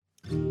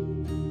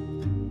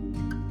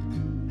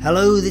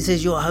Hello, this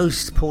is your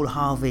host, Paul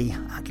Harvey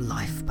at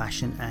Life,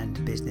 Passion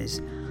and Business.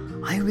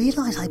 I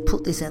realise I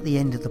put this at the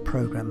end of the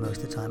programme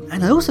most of the time,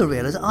 and I also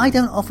realise I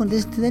don't often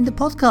listen to the end of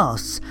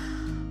podcasts.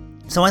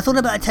 So I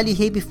thought I'd tell you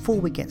here before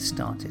we get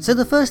started. So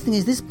the first thing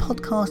is this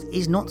podcast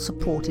is not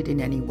supported in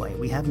any way.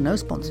 We have no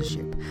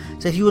sponsorship.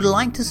 So if you would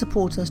like to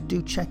support us,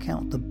 do check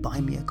out the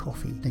Buy Me a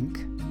Coffee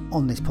link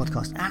on this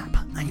podcast app,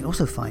 and you'll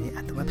also find it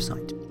at the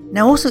website.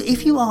 Now also,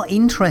 if you are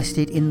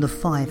interested in the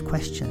 5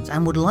 questions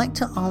and would like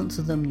to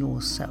answer them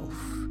yourself,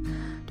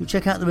 do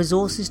check out the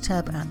resources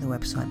tab at the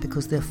website,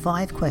 because the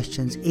 5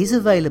 questions is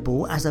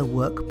available as a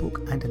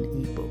workbook and an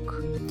ebook.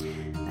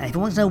 And if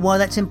you want to know why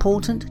that's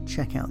important,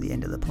 check out the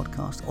end of the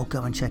podcast or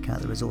go and check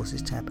out the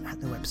resources tab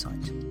at the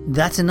website.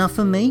 That's enough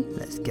from me.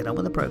 Let's get on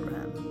with the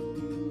program.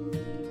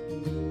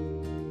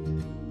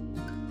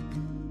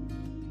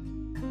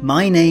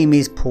 My name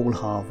is Paul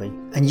Harvey,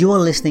 and you are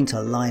listening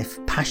to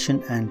Life,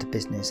 Passion and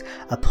Business,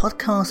 a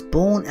podcast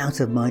born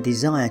out of my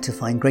desire to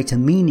find greater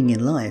meaning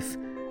in life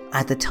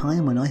at the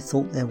time when I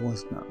thought there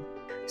was none.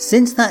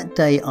 Since that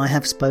day, I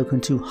have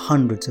spoken to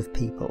hundreds of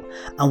people,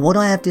 and what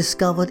I have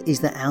discovered is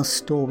that our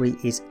story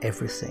is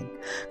everything.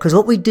 Because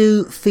what we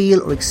do,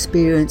 feel or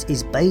experience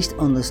is based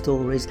on the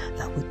stories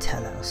that we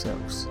tell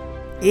ourselves.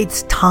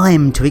 It's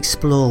time to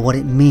explore what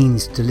it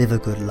means to live a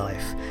good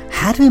life.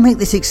 How do we make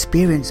this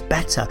experience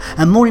better?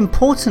 And more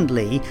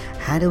importantly,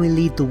 how do we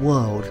lead the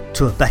world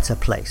to a better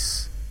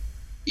place?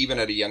 Even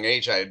at a young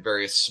age, I had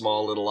various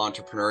small little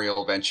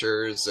entrepreneurial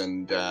ventures,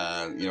 and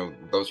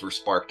those were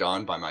sparked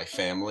on by my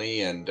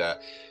family, and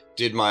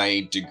did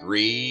my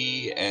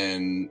degree.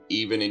 And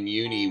even in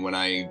uni, when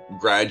I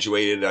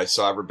graduated, I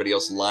saw everybody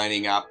else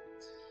lining up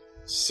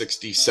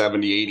 60,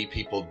 70, 80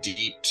 people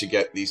deep to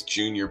get these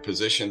junior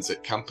positions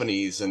at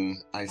companies. And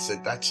I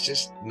said, that's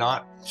just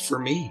not for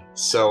me.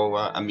 So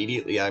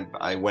immediately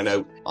I went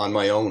out on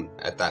my own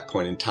at that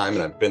point in time,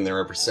 and I've been there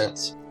ever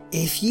since.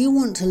 If you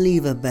want to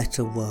leave a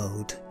better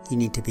world, you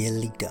need to be a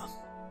leader.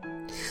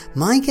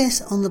 My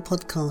guest on the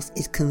podcast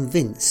is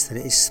convinced that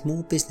it is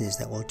small business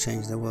that will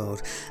change the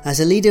world. As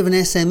a leader of an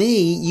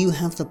SME, you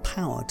have the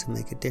power to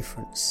make a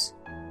difference.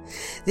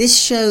 This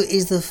show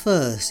is the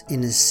first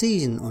in a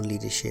season on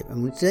leadership,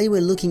 and today we're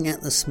looking at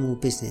the small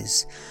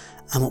business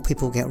and what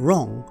people get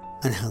wrong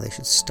and how they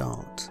should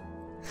start.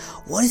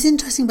 What is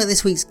interesting about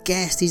this week's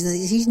guest is that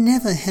he's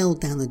never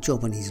held down a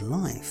job in his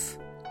life.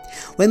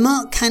 When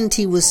Mark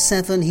Kanty was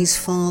 7, his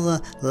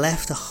father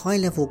left a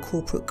high-level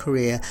corporate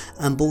career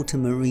and bought a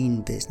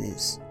marine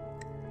business.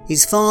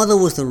 His father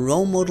was the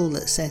role model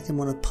that set him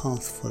on a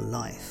path for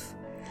life.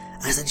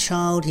 As a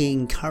child, he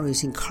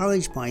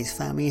encouraged by his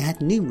family,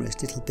 had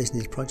numerous little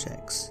business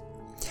projects.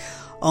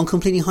 On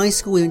completing high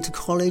school, he went to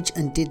college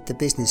and did the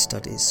business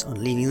studies. On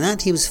leaving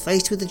that, he was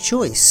faced with a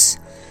choice.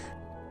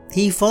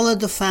 He followed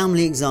the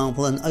family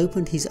example and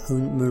opened his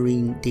own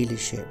marine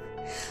dealership.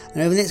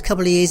 And over the next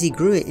couple of years, he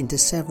grew it into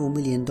several $1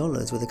 million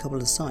with a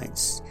couple of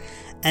sites.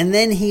 And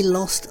then he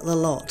lost the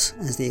lot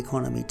as the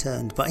economy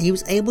turned, but he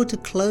was able to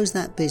close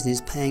that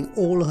business, paying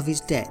all of his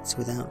debts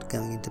without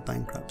going into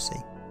bankruptcy.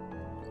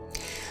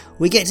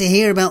 We get to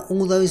hear about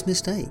all those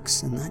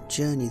mistakes and that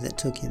journey that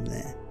took him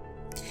there.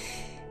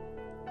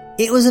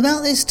 It was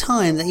about this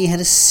time that he had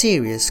a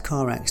serious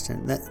car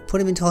accident that put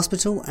him into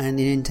hospital and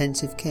in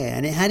intensive care,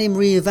 and it had him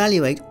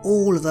reevaluate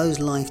all of those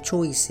life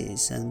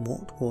choices and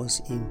what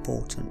was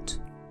important.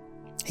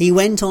 He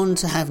went on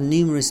to have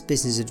numerous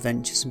business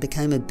adventures and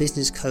became a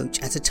business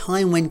coach at a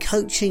time when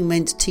coaching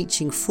meant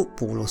teaching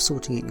football or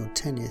sorting out your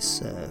tennis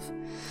serve.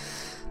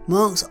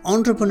 Mark's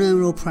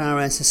entrepreneurial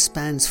prowess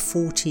spans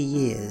 40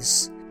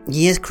 years.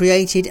 He has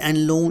created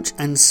and launched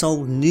and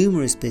sold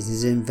numerous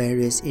businesses in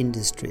various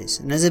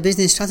industries. And as a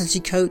business strategy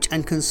coach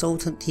and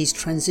consultant, he's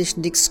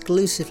transitioned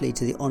exclusively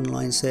to the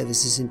online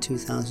services in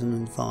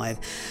 2005.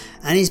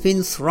 And he's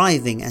been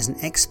thriving as an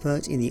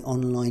expert in the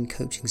online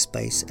coaching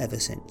space ever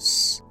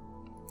since.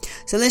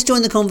 So let's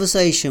join the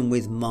conversation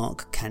with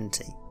Mark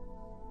Kanty.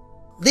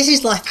 This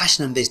is Life,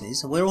 Passion and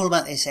Business, and we're all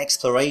about this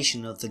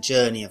exploration of the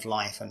journey of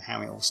life and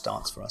how it all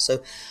starts for us.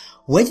 So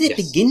where did it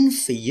begin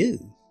for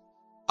you?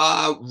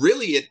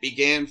 Really, it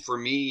began for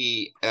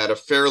me at a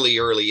fairly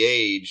early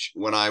age.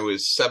 When I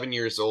was 7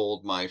 years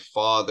old, my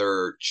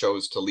father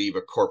chose to leave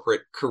a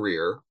corporate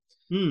career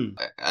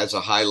as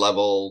a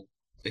high-level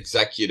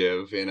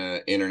executive in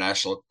an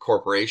international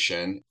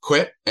corporation,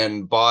 quit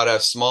and bought a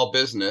small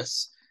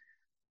business,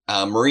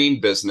 a marine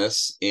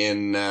business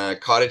in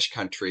cottage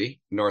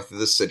country north of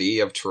the city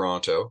of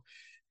Toronto.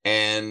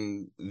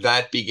 And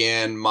that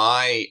began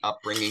my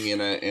upbringing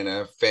in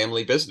a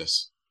family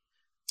business.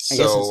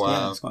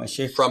 So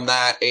from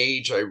that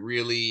age, I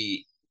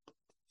really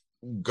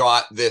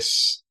got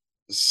this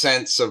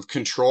sense of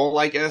control,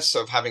 I guess,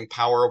 of having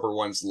power over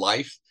one's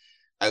life,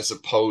 as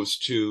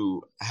opposed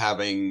to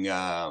having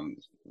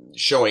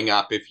showing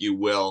up, if you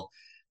will,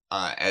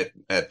 at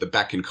the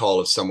beck and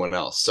call of someone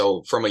else.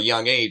 So from a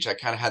young age, I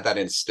kind of had that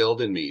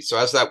instilled in me. So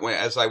as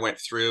I went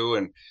through,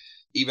 and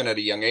even at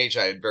a young age,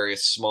 I had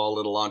various small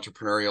little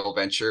entrepreneurial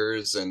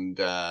ventures, and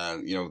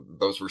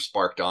those were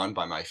sparked on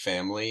by my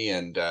family,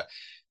 and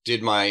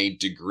did my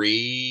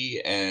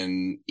degree,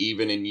 and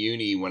even in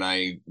uni, when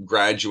I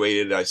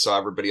graduated, I saw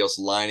everybody else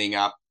lining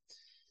up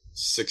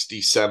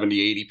 60,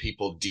 70, 80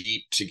 people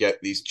deep to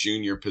get these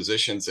junior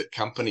positions at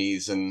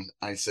companies. And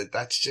I said,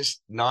 that's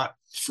just not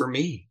for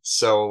me.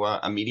 So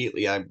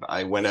immediately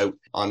I went out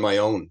on my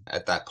own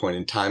at that point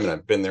in time, and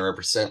I've been there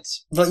ever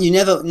since. But you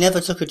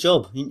never took a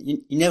job.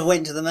 You never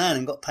went to the man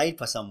and got paid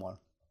by someone.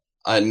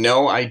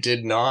 No, I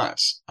did not.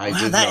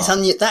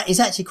 That is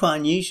actually quite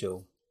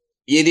unusual.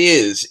 It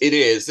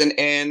is.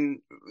 And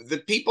the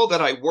people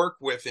that I work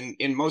with,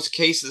 in most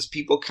cases,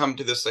 people come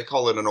to this, they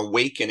call it an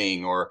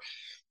awakening or,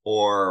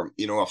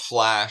 a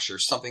flash or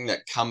something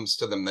that comes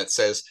to them that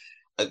says,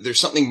 there's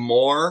something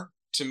more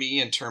to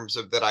me in terms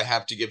of that I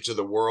have to give to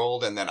the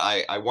world, and that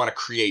I want to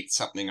create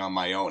something on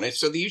my own. And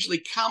so they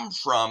usually come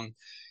from,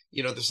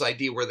 this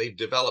idea where they've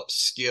developed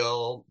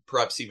skill,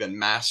 perhaps even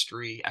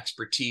mastery,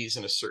 expertise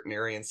in a certain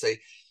area, and say,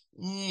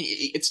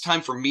 it's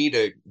time for me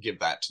to give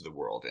that to the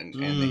world. And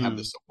they have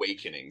this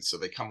awakening. So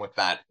they come with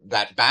that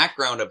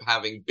background of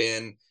having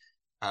been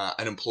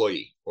an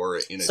employee or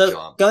in a job.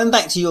 So going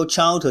back to your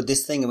childhood,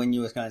 this thing when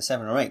you were kind of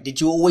 7 or 8, did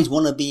you always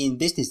want to be in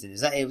business then?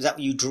 Was that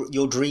what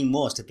your dream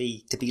was, to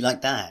be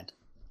like Dad?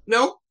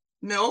 No,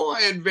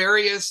 I had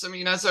various,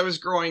 as I was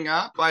growing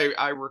up,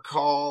 I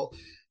recall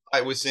I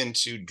was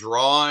into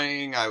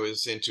drawing, I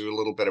was into a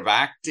little bit of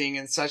acting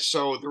and such.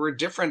 So there were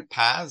different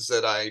paths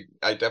that I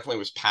definitely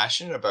was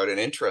passionate about and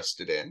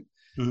interested in.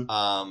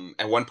 Mm-hmm.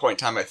 At one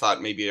point in time, I thought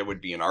maybe I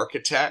would be an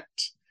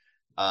architect.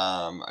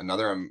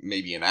 Another,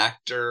 maybe an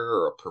actor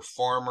or a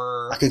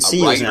performer. I can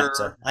see you as an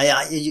actor.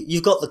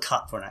 You've got the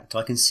cut for an actor.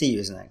 I can see you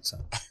as an actor.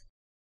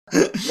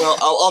 Well,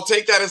 I'll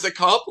take that as a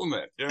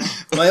compliment. Yeah.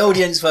 My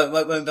audience won't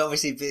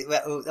obviously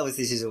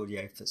this is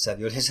audio, so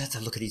you'll just have to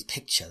look at his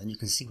picture, then you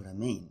can see what I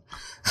mean.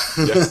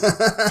 Yes.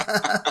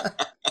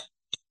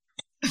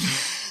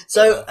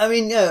 So,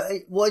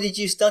 what did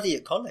you study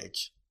at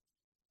college?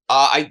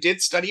 I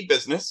did study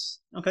business.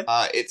 Okay.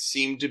 It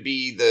seemed to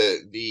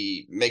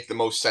be make the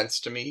most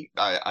sense to me.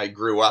 I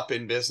grew up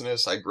in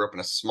business. I grew up in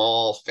a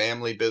small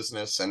family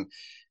business,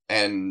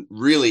 and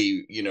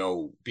really,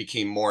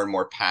 became more and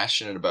more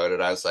passionate about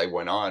it as I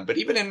went on. But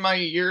even in my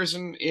years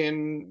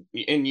in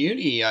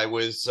uni, I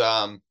was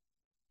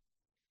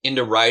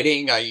into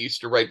writing. I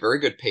used to write very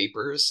good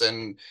papers,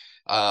 and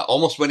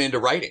almost went into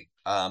writing,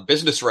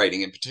 business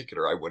writing in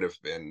particular. I would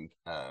have been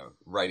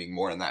writing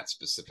more in that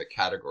specific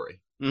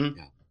category. Mm-hmm.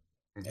 Yeah.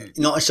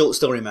 Mm-hmm. Not a short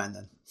story man,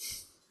 then?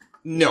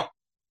 No.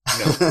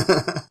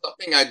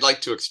 Something I'd like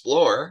to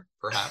explore,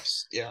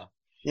 perhaps. Yeah.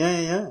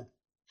 Yeah.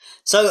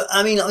 So,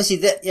 obviously,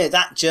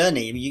 that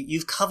journey.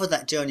 You've covered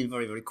that journey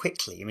very, very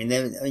quickly.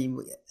 There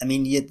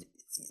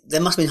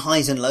must have been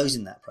highs and lows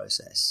in that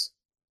process.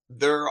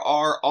 There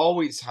are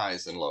always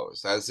highs and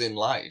lows, as in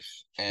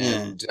life,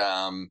 and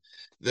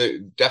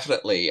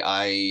definitely,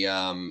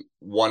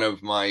 one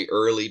of my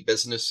early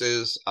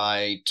businesses,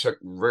 I took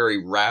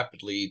very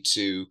rapidly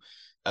to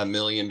 $1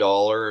 million.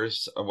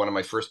 One of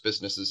my first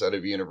businesses out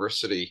of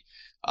university,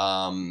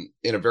 in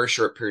a very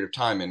short period of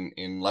time,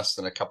 in less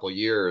than a couple of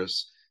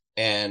years.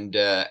 And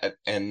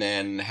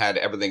then had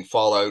everything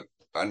fall out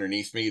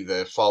underneath me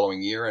the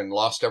following year and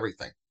lost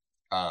everything.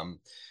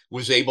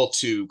 Was able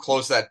to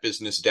close that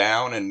business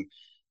down and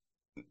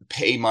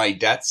pay my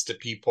debts to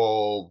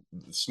people,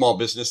 small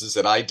businesses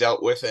that I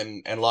dealt with,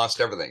 and lost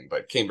everything,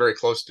 but came very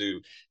close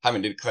to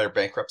having to declare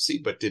bankruptcy,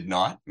 but did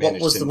not. What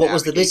was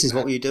the business?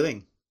 What were you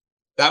doing?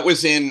 I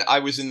was in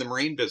the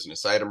marine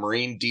business. I had a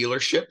marine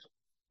dealership.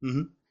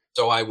 Mm-hmm.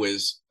 So I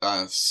was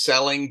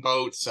selling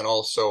boats, and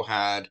also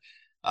had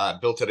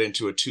built it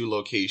into a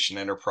 2-location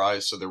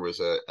enterprise. So there was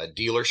a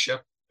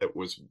dealership that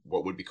was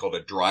what would be called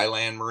a dry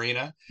land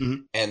marina.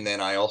 Mm-hmm. And then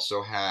I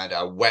also had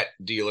a wet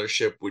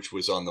dealership, which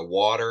was on the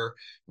water,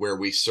 where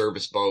we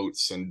serviced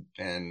boats and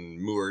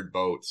moored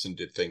boats and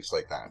did things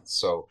like that.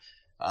 So,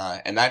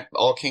 and that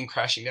all came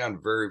crashing down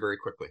very, very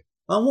quickly.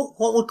 Well,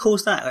 what would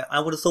cause that? I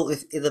would have thought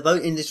if the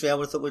boat industry, I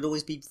would have thought would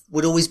always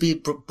be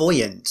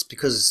buoyant,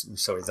 because,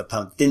 sorry, the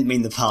pun, didn't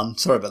mean the pun.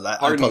 Sorry about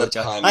that. Pardon the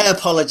pun. I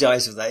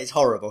apologize for that. It's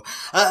horrible.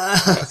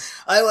 Yes.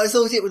 I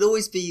thought it would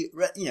always be,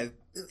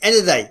 end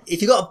of the day,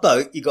 if you got a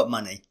boat, you got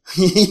money.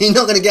 You're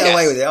not going to get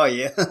away with it, are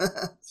you?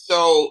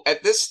 So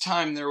at this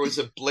time, there was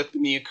a blip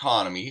in the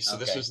economy. So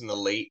This was in the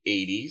late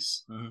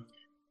 80s.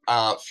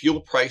 Mm-hmm.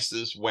 Fuel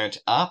prices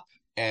went up,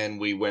 and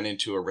we went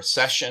into a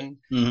recession.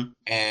 Mm-hmm.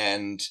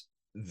 And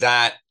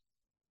that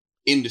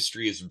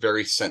industry is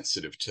very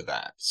sensitive to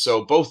that.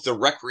 So both the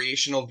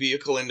recreational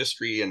vehicle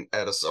industry and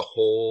as a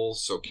whole,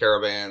 so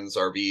caravans,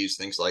 RVs,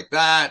 things like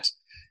that,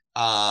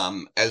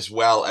 as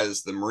well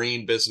as the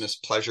marine business,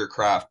 pleasure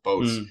craft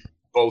boats,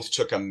 both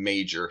took a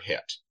major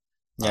hit.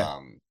 Yeah.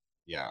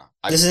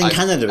 This is in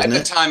Canada, isn't it?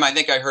 At the time, I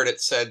think I heard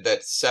it said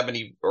that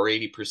 70 or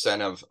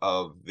 80%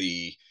 of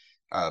the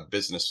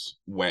business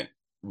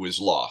was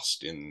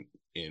lost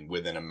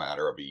within a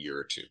matter of a year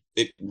or two.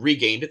 It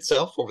regained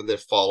itself over the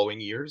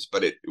following years,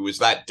 but it was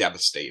that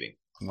devastating.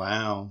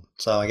 Wow.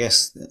 So I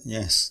guess,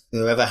 yes,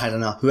 whoever had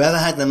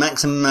the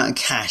maximum amount of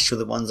cash were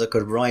the ones that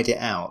could ride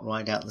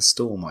out the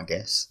storm, I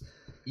guess.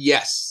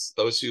 Yes,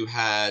 those who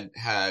had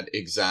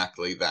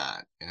exactly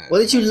that. What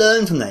did you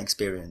learn from that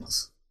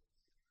experience?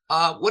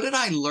 What did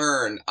I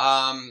learn?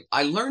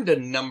 I learned a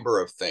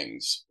number of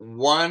things.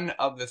 One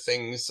of the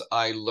things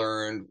I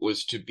learned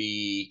was to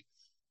be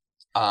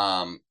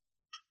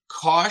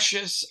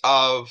cautious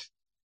of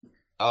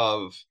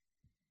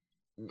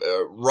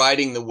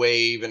riding the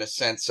wave, in a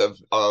sense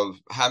of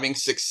having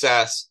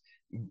success,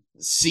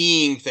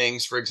 seeing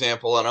things, for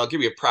example. And I'll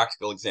give you a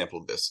practical example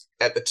of this.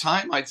 At the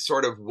time, I'd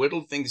sort of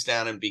whittled things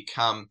down and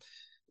become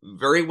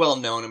very well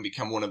known and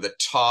become one of the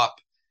top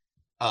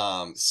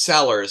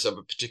sellers of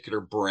a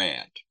particular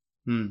brand.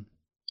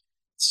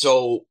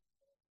 So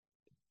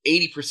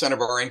 80%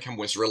 of our income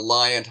was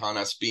reliant on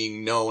us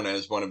being known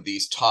as one of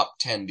these top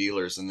 10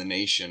 dealers in the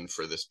nation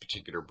for this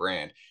particular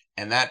brand.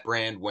 And that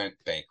brand went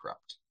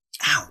bankrupt.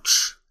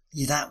 Ouch.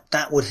 Yeah,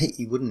 that would hit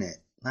you, wouldn't it?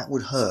 That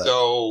would hurt.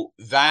 So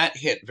that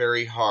hit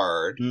very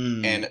hard.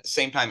 And at the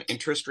same time,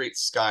 interest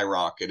rates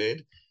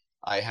skyrocketed.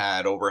 I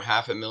had over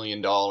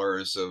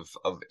 $500,000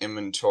 of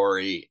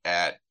inventory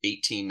at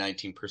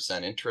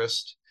 18-19%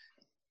 interest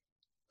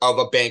of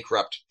a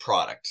bankrupt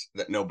product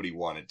that nobody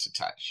wanted to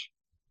touch.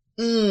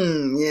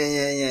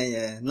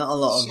 Yeah. Not a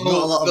lot of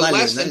the value,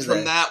 lesson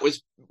from that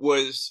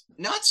was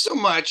not so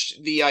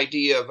much the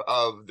idea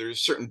of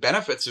there's certain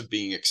benefits of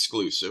being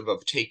exclusive,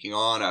 of taking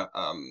on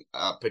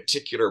a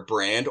particular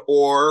brand,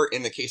 or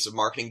in the case of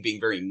marketing, being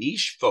very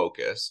niche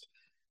focused.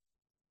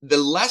 The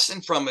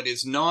lesson from it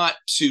is not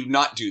to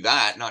not do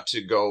that, not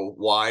to go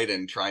wide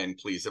and try and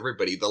please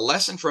everybody. The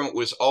lesson from it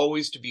was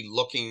always to be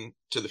looking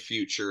to the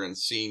future and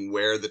seeing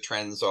where the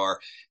trends are,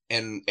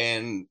 and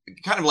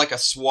kind of like a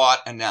SWOT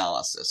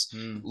analysis,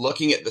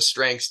 looking at the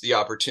strengths, the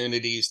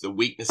opportunities, the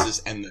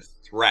weaknesses, and the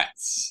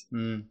threats.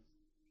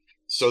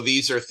 So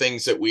these are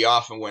things that we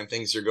often, when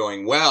things are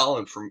going well,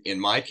 and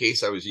in my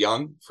case, I was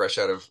young, fresh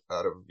out of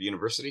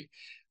university.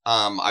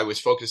 I was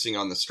focusing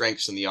on the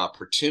strengths and the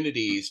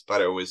opportunities, but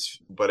I was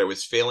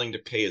failing to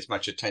pay as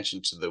much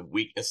attention to the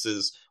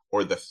weaknesses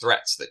or the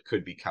threats that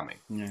could be coming.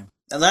 Yeah.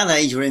 At that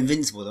age, we're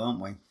invincible, though,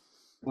 aren't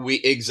we?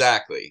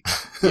 Exactly.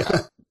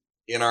 Yeah.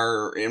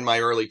 In my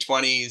early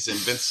 20s,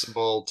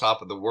 invincible,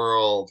 top of the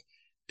world,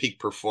 peak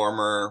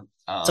performer.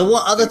 So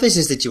what other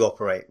business did you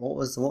operate? What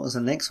was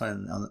the next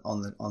one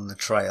on the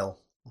trail?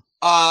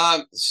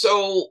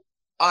 So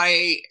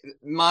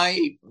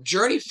my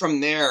journey from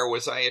there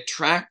was I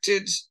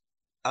attracted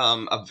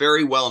a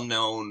very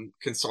well-known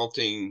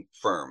consulting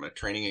firm, a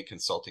training and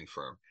consulting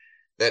firm,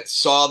 that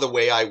saw the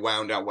way I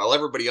wound out. While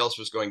everybody else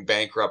was going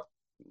bankrupt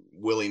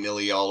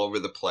willy-nilly all over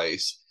the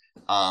place,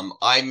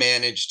 I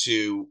managed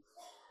to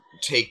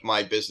take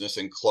my business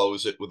and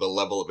close it with a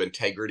level of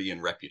integrity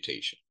and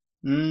reputation.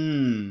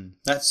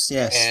 That's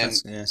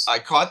yes. I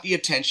caught the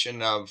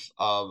attention of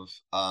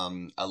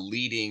a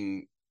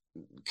leading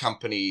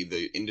company,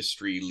 the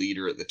industry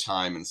leader at the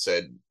time,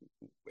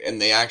 and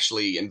they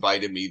actually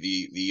invited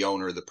me, the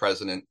owner, the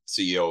president,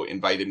 CEO,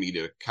 invited me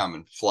to come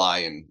and fly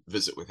and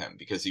visit with him,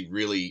 because he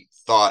really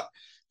thought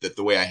that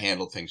the way I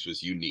handled things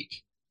was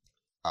unique.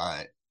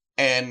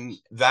 And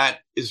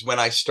that is when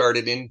I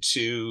started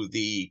into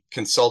the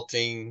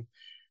consulting,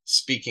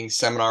 speaking,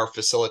 seminar,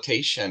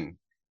 facilitation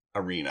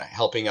arena,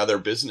 helping other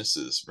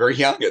businesses. Very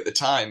young at the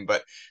time,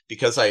 but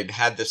because I'd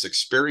had this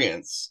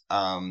experience,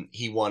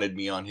 he wanted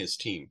me on his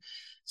team.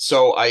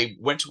 So I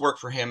went to work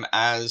for him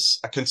as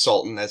a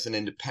consultant, as an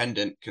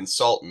independent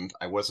consultant.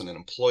 I wasn't an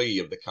employee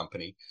of the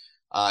company.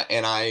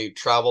 And I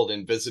traveled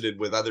and visited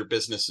with other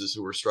businesses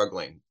who were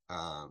struggling,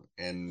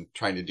 and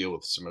trying to deal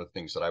with some of the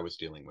things that I was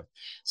dealing with.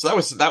 So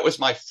that was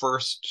my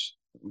first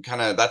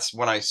that's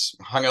when I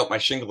hung out my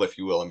shingle, if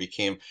you will, and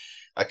became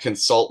a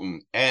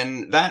consultant.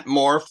 And that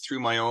morphed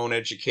through my own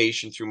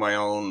education, through my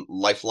own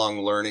lifelong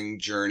learning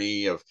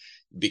journey of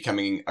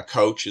becoming a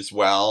coach as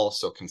well.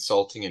 So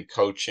consulting and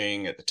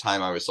coaching. At the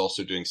time, I was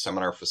also doing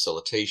seminar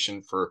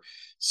facilitation for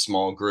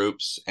small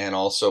groups, and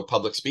also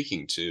public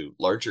speaking to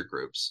larger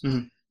groups.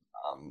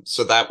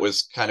 So that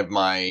was kind of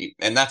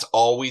and that's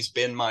always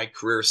been my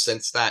career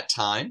since that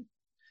time.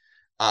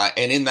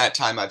 And in that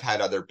time, I've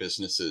had other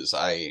businesses.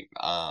 I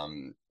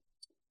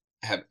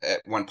have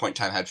at one point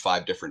in time had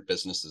 5 different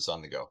businesses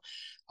on the go.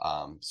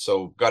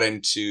 So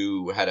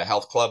had a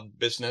health club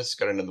business,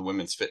 got into the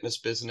women's fitness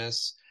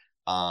business.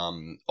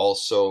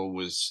 Also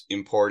was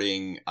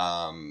importing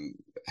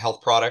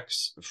health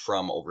products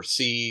from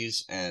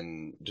overseas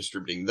and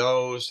distributing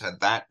those, had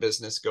that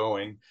business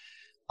going.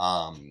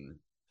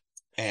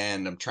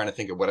 And I'm trying to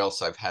think of what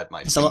else I've had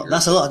my fingers.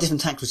 That's a lot of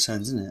different tax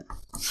returns, isn't it?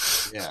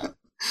 Yeah.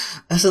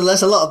 That's a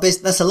lot of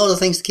business. That's a lot of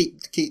things to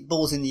keep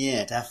balls in the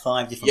air, to have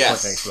 5 different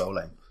projects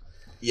rolling.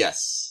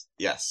 Yes.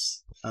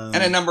 And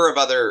a number of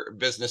other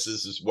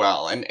businesses as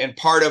well. And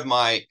part of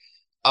my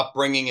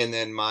upbringing and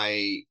then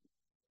my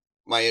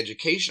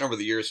education over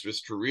the years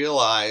was to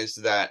realize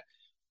that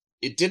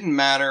it didn't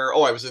matter.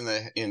 I was in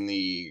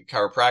the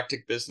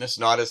chiropractic business,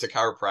 not as a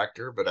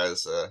chiropractor, but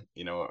as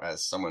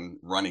as someone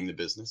running the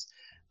business.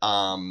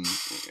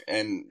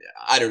 And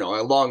I don't know,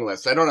 a long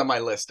list. I don't have my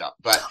list up,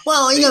 but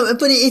well,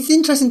 but it's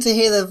interesting to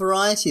hear the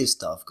variety of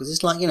stuff, because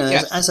it's like,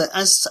 yes. as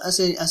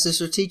a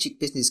strategic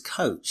business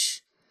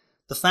coach,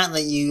 the fact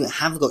that you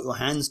have got your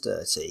hands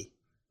dirty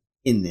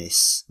in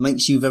this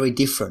makes you very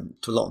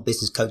different to a lot of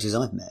business coaches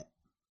I've met.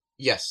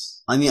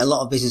 Yes. I mean, a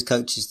lot of business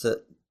coaches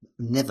that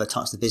never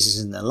touched the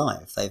business in their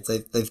life.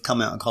 They've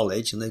come out of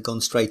college and they've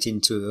gone straight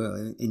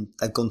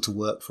they've gone to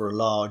work for a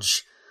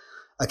large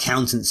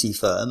accountancy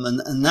firm,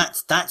 and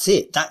that's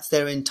it. That's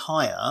their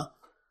entire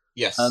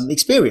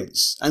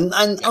experience. And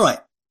yes. All right,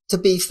 to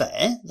be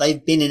fair,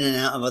 they've been in and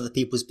out of other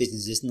people's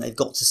businesses and they've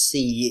got to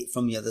see it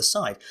from the other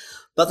side,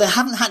 but they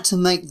haven't had to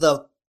make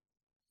the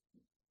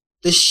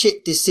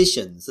shit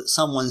decisions that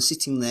someone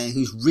sitting there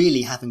who's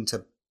really having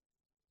to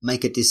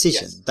make a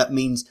decision. Yes. That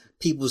means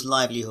people's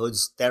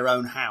livelihoods, their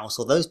own house,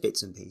 or those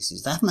bits and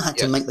pieces. They haven't had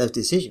to make those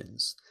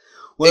decisions.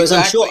 Whereas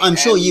exactly. I'm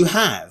sure you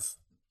have.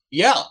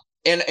 Yeah.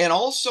 And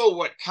also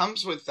what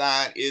comes with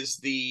that is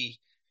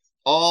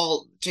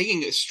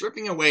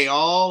stripping away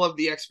all of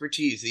the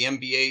expertise, the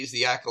MBAs,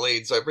 the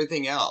accolades,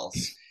 everything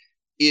else,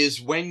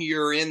 is when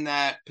you're in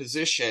that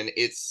position,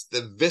 it's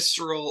the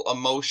visceral,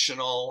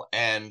 emotional,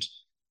 and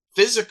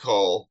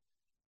physical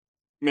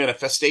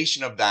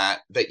manifestation of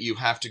that you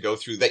have to go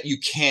through, that you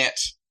can't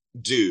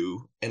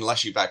do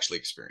unless you've actually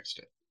experienced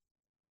it.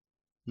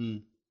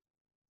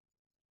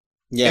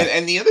 Yeah.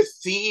 And the other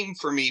theme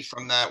for me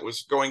from that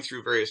was going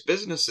through various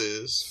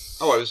businesses.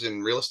 I was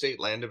in real estate,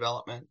 land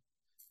development.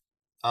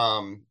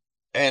 And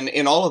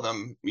in all of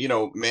them,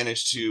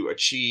 managed to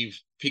achieve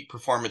peak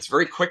performance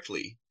very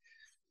quickly.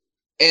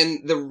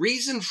 And the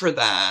reason for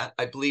that,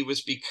 I believe,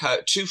 was because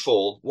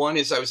twofold. One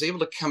is I was able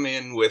to come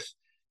in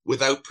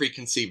without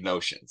preconceived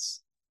notions.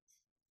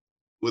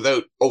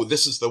 Without,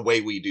 this is the way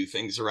we do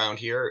things around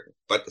here,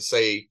 but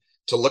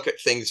to look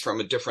at things from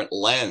a different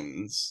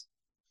lens.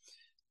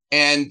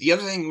 And the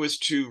other thing was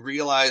to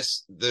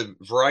realize the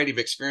variety of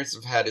experiences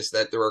I've had is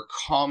that there are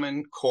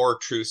common core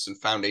truths and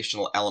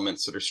foundational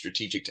elements that are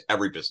strategic to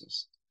every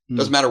business.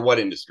 Doesn't matter what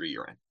industry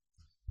you're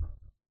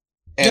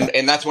in.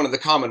 And that's one of the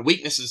common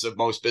weaknesses of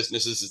most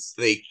businesses is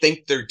they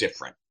think they're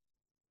different.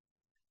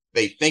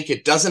 They think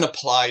it doesn't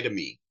apply to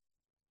me.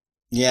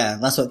 Yeah,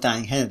 that's what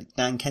Dan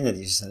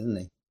Kennedy said, didn't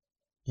he?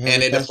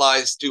 And it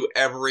applies to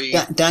every...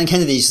 Dan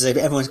Kennedy used to say,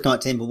 but everyone's come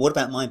up to him, but what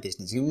about my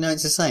business? No,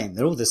 it's the same.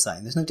 They're all the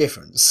same. There's no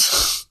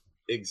difference.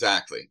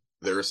 Exactly.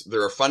 There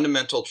are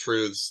fundamental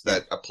truths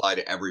that apply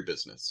to every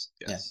business.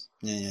 Yes.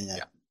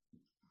 Yeah.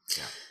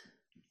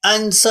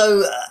 And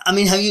so, I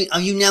mean, have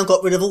you now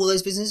got rid of all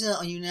those businesses?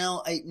 Are you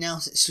now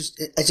it's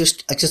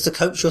just a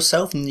coach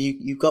yourself, and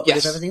you got rid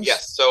of everything else?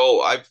 Yes.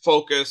 So I've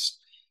focused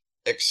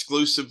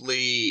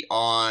exclusively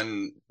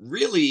on,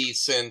 really,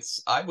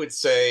 since I would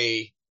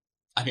say,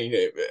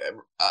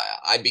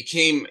 I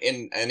became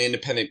an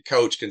independent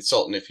coach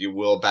consultant, if you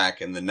will,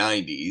 back in the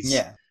 90s.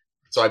 Yeah.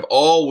 So I've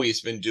always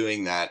been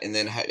doing that, and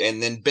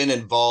then been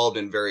involved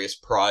in various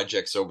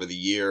projects over the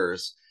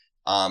years.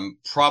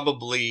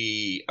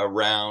 Probably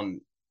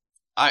around,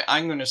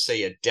 I'm going to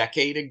say a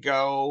decade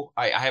ago.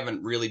 I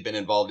haven't really been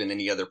involved in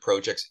any other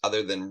projects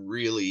other than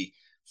really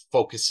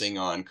focusing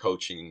on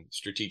coaching,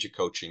 strategic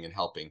coaching, and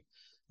helping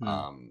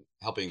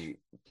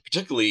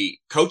particularly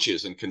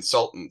coaches and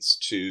consultants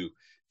to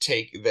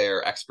take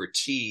their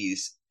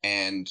expertise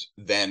and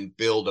then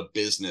build a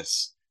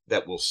business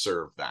that will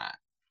serve that.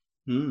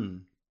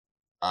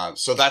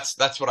 So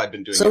that's what I've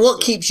been doing. So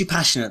what keeps you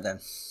passionate then?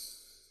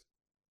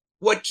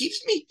 What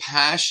keeps me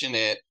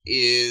passionate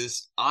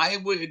is, I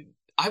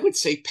would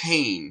say,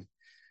 pain.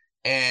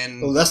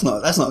 And that's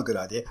not a good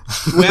idea.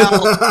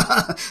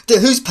 Well,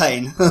 whose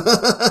pain?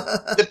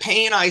 The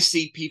pain I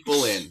see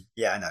people in.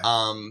 Yeah, I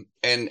know.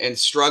 And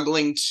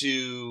struggling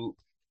to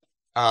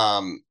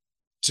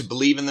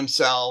believe in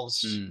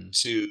themselves,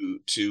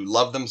 to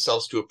love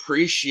themselves, to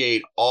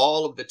appreciate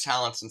all of the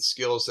talents and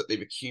skills that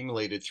they've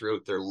accumulated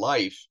throughout their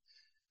life,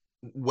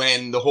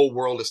 when the whole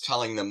world is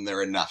telling them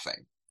they're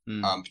nothing,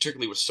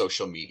 particularly with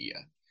social media.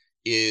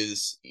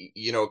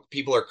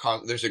 People are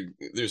there's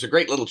a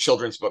great little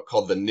children's book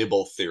called The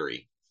Nibble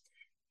Theory,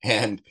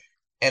 and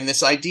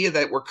this idea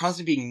that we're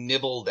constantly being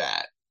nibbled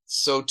at.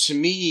 So to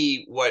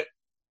me,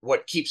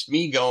 what keeps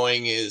me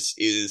going is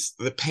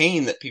the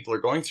pain that people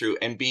are going through,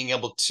 and being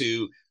able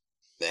to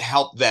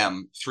help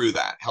them through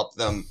that, help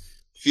them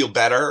feel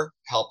better,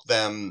 help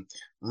them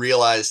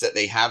realize that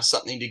they have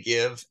something to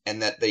give,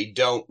 and that they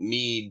don't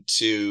need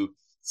to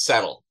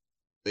settle.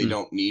 They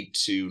don't need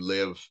to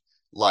live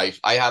life.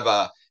 I have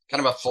a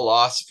kind of a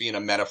philosophy and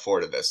a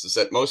metaphor to this, is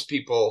that most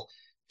people,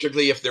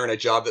 particularly if they're in a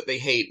job that they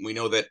hate, and we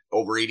know that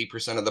over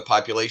 80% of the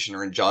population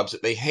are in jobs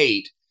that they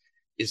hate,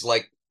 is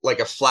like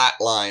a flat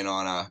line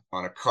on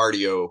a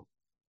cardio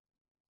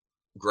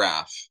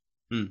graph.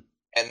 And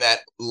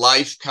that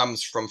life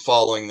comes from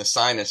following the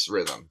sinus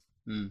rhythm.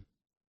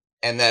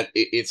 And that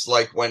it's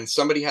like when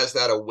somebody has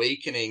that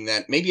awakening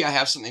that maybe I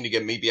have something to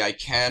give, maybe I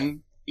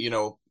can,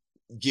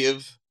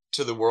 give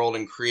to the world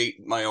and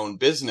create my own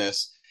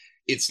business.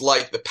 It's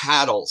like the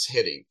paddles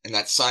hitting and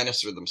that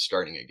sinus rhythm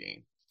starting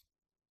again.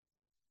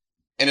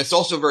 And it's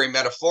also very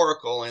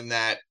metaphorical in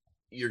that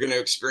you're going to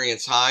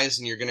experience highs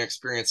and you're going to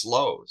experience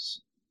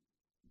lows.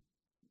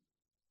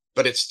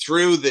 But it's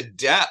through the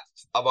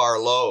depth of our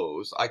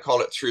lows. I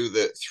call it through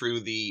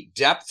the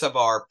depth of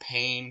our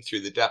pain, through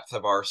the depth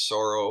of our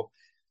sorrow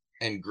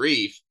and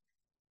grief,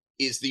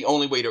 is the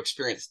only way to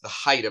experience the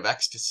height of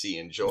ecstasy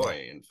and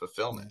joy and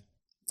fulfillment.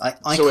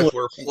 So if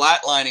we're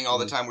flatlining all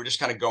the time, we're just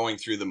kind of going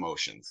through the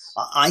motions.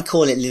 I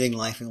call it living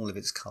life in all of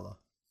its color.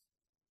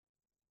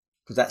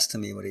 Because that's to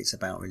me what it's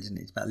about, really, isn't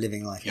it? It's about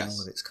living life in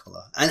all of its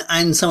color.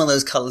 And some of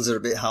those colors are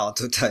a bit hard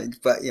to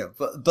take, but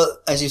but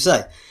as you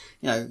say,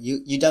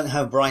 you don't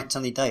have bright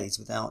sunny days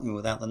without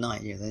the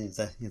night.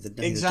 The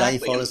day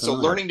follows the night. So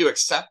learning to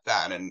accept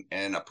that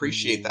and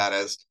appreciate that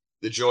as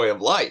the joy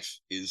of life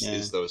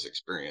is those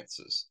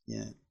experiences.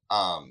 Yeah.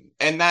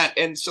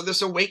 And so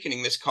this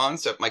awakening, this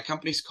concept, my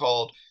company's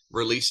called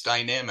Release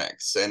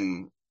Dynamics,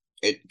 and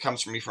it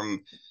comes from me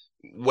from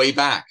way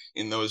back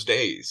in those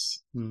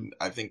days.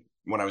 I think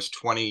when I was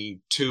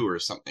 22 or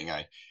something,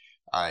 I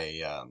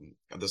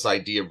this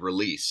idea of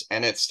release,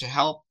 and it's to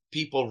help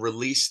people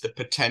release the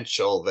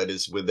potential that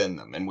is within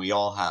them, and we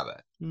all have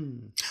it.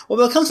 Well,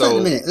 we'll come to that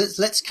in a minute.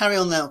 Let's carry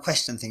on that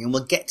question thing, and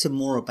we'll get to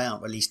more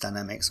about release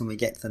dynamics when we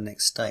get to the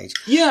next stage.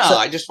 Yeah, so,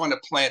 I just want to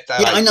plant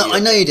that. Yeah, I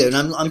know you do,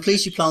 and I'm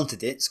pleased you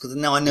planted it, because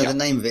now I know the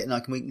name of it,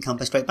 and we can come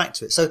straight back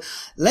to it. So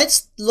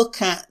let's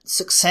look at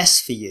success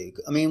for you.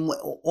 I mean,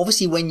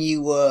 obviously, when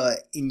you were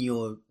in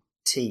your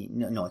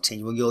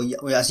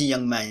as a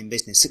young man in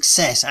business,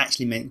 success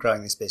actually meant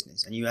growing this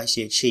business, and you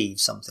actually achieved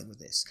something with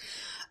this.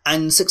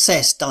 And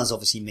success does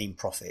obviously mean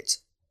profit,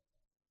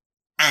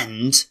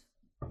 and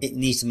it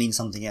needs to mean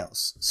something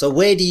else. So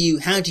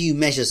how do you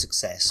measure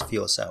success for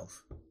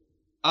yourself?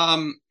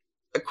 A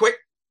quick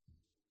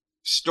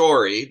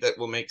story that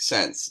will make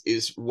sense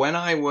is when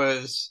I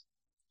was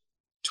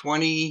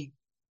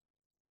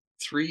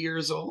 23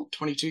 years old,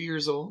 22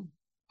 years old.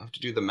 I have to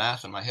do the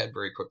math in my head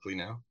very quickly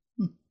now.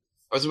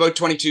 I was about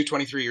 22,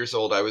 23 years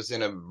old. I was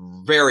in a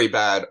very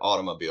bad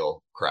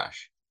automobile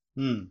crash.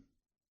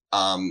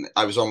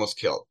 I was almost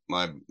killed.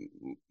 My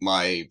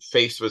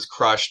face was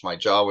crushed. My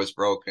jaw was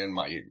broken.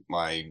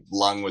 My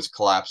lung was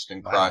collapsed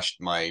and crushed.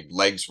 Wow. My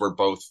legs were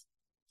both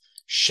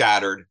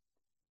shattered.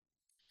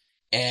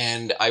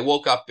 And I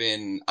woke up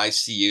in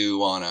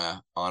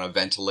ICU on a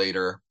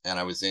ventilator, and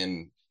I was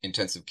in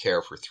intensive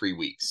care for 3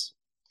 weeks.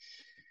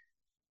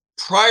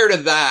 Prior to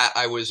that,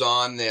 I was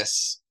on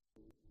this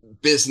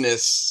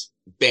business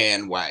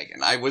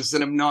bandwagon. I was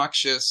an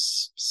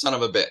obnoxious son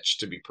of a bitch,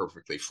 to be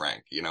perfectly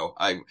frank.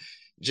 I'm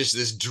just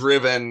this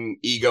driven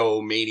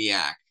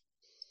egomaniac,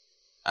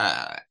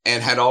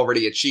 and had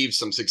already achieved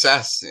some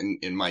success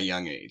in my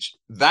young age.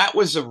 That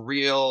was a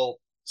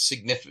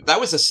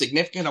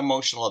significant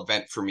emotional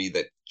event for me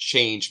that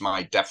changed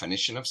my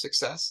definition of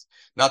success.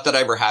 Not that I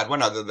ever had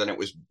one, other than it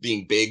was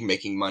being big,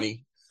 making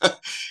money.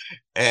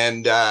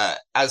 And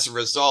as a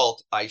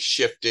result, I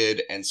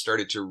shifted and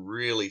started to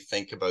really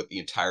think about the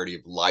entirety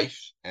of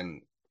life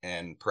and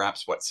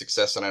perhaps what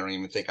success, and I don't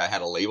even think I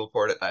had a label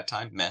for it at that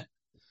time, meant.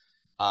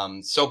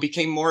 So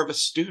became more of a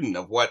student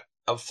of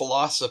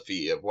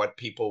philosophy, of what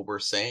people were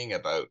saying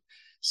about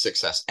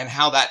success and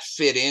how that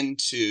fit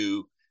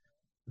into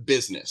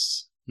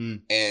business.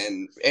 And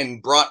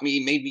made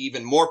me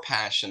even more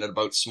passionate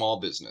about small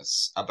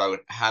business,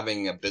 about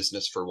having a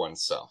business for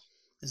oneself.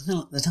 There's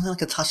nothing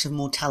like a touch of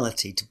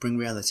mortality to bring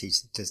reality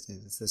to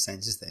the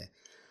sense, is there?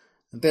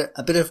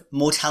 A bit of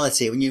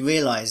mortality when you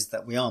realise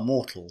that we are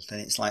mortal.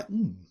 Then it's like,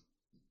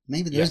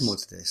 maybe there is more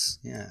to this.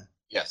 Yeah.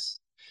 Yes.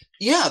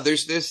 Yeah.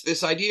 There's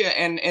this idea,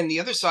 and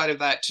the other side of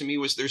that to me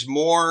was there's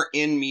more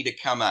in me to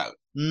come out.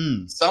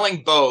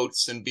 Selling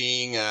boats and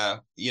being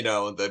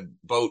the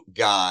boat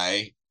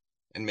guy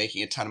and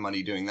making a ton of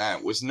money doing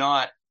that was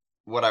not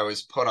what I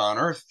was put on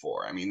earth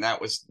for. I mean,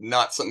 that was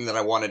not something that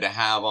I wanted to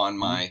have on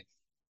my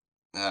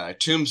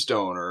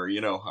tombstone or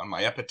on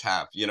my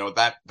epitaph.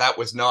 That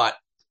was not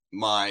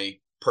my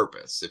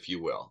purpose, if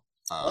you will.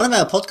 One of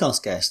our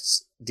podcast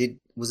guests did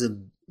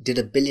 $1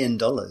 billion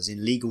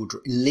in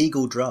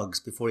legal drugs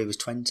before he was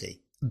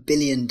 20. $1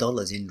 billion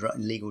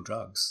in legal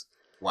drugs.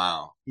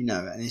 Wow.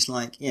 And it's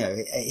like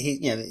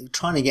he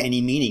trying to get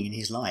any meaning in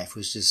his life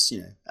was just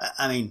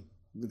I mean,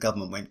 the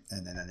government went,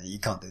 no, you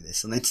can't do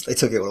this, and they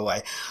took it all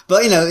away.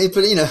 But he had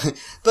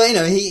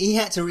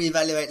to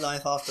reevaluate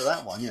life after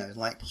that one.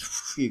 Like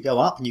you go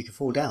up and you can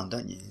fall down,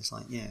 don't you? It's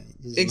like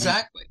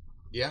exactly,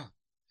 yeah.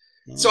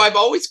 So I've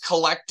always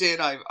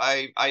collected.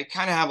 I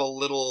kind of have a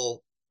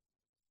little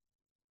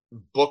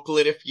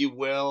booklet, if you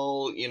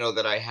will,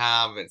 that I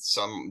have. It's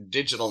some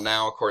digital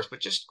now, of course,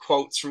 but just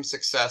quotes from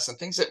success and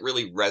things that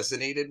really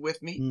resonated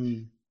with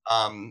me.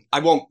 I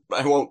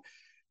won't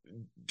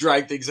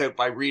drag things out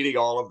by reading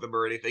all of them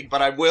or anything,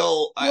 but I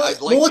will.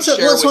 I'd like to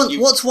share with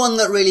you. What's one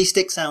that really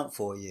sticks out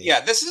for you?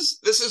 Yeah, this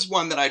is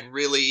one that I'd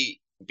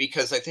really,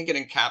 because I think it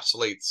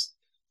encapsulates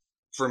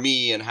for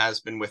me and has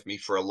been with me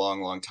for a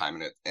long, long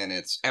time. And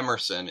it's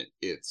Emerson.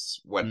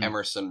 It's what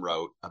Emerson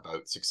wrote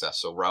about success.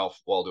 So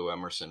Ralph Waldo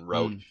Emerson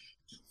wrote,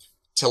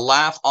 "To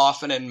laugh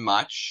often and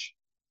much,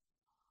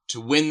 to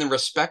win the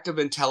respect of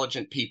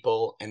intelligent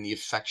people and the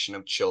affection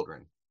of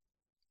children,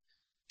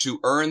 to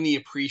earn the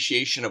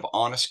appreciation of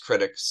honest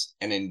critics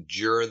and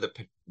endure the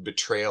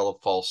betrayal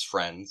of false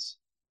friends,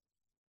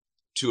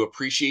 to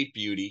appreciate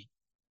beauty,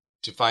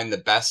 to find the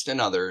best in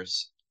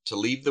others, to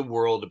leave the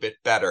world a bit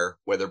better,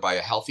 whether by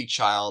a healthy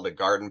child, a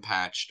garden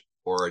patched,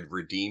 or a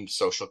redeemed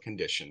social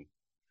condition,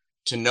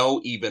 to know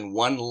even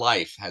one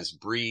life has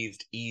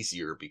breathed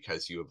easier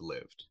because you have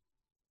lived.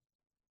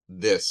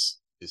 This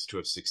is to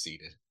have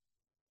succeeded.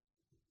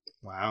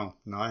 Wow,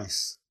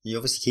 nice. You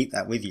obviously keep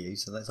that with you,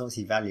 so that's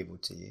obviously valuable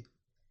to you.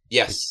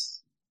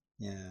 Yes.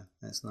 Yeah,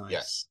 that's nice.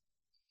 Yes.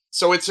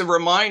 So it's a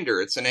reminder,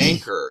 it's an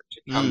anchor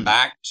to come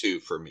back to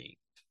for me.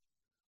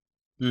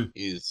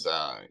 Is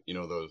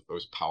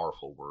those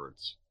powerful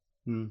words.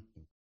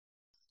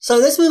 So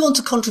let's move on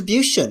to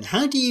contribution.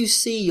 How do you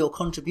see your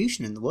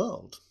contribution in the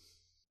world?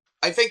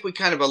 I think we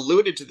kind of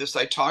alluded to this.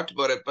 I talked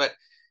about it, but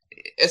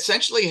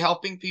essentially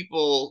helping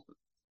people,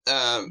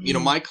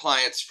 my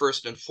clients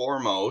first and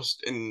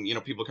foremost, and,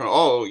 people come,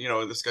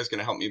 this guy's going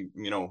to help me,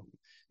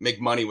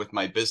 make money with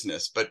my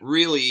business. But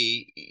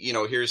really,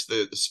 here's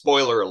the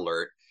spoiler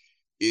alert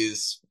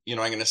is, I'm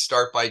going to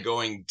start by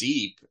going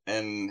deep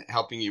and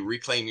helping you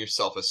reclaim your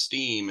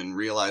self-esteem and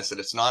realize that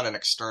it's not an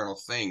external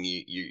thing.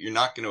 You're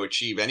not going to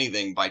achieve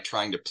anything by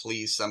trying to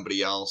please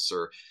somebody else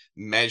or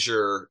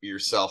measure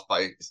yourself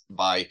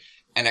by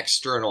an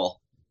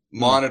external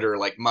monitor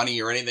like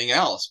money or anything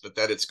else, but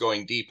that it's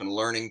going deep and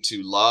learning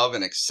to love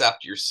and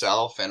accept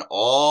yourself and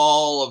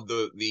all of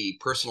the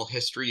personal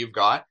history you've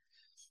got.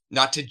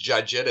 Not to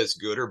judge it as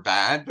good or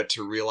bad, but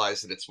to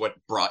realize that it's what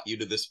brought you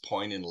to this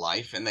point in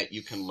life and that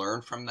you can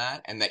learn from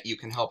that and that you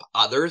can help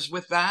others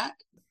with that.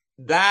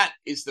 That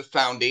is the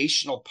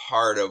foundational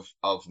part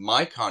of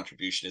my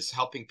contribution, is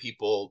helping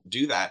people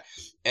do that.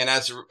 And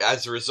as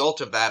a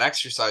result of that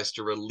exercise,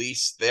 to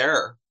release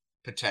their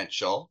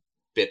potential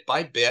bit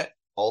by bit,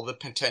 all the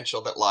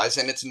potential that lies,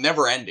 and it's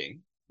never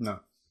ending. No,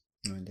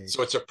 indeed.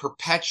 So it's a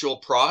perpetual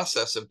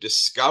process of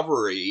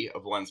discovery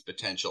of one's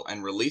potential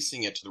and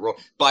releasing it to the world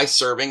by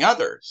serving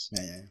others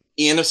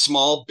in a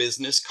small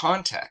business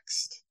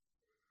context.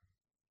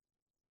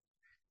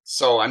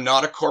 So I'm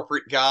not a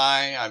corporate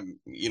guy.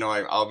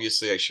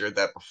 I shared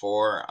that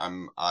before.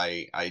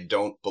 I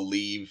don't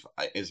believe,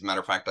 as a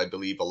matter of fact, I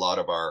believe a lot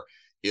of our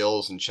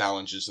ills and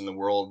challenges in the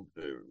world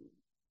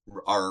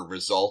are a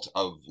result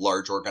of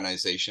large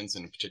organizations,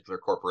 and in particular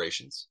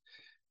corporations.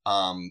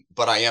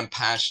 But I am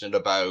passionate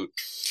about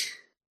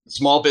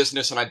small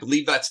business, and I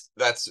believe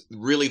that's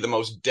really the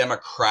most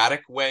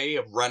democratic way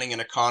of running an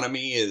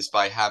economy, is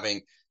by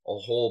having a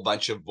whole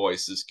bunch of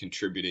voices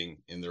contributing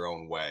in their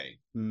own way.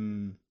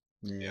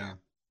 Yeah.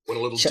 What a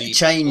little deep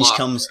change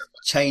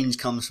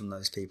comes from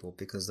those people,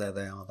 because they are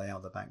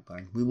the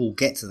backbone. We will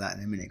get to that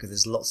in a minute, because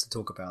there's lots to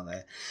talk about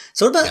there.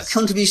 So what about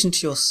contribution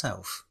to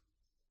yourself?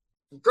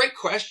 Great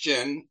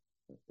question.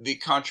 The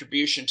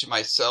contribution to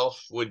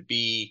myself would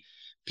be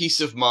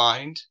peace of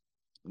mind,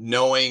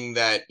 knowing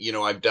that,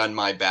 I've done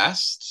my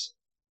best.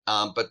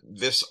 But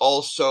this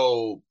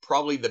also,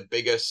 probably the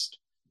biggest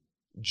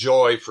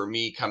joy for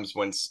me comes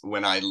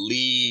when I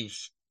leave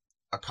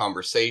a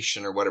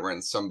conversation or whatever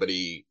and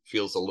somebody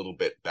feels a little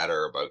bit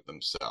better about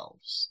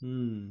themselves.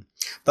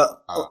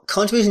 But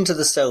contribution to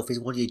the self is,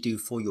 what do you do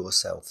for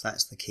yourself?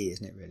 That's the key,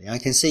 isn't it, really? I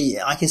can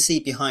see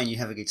behind you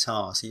have a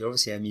guitar, so you're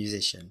obviously a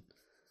musician.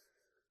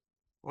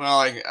 Well,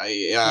 I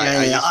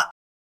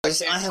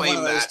have one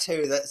of those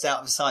too that's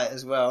out of sight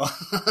as well.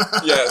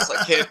 Yes,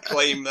 I can't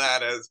claim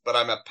that but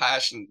I'm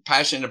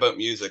passionate about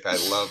music. I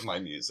love my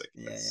music.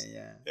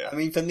 Yeah. I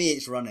mean, for me,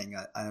 it's running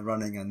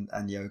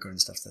and yoga and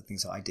stuff. The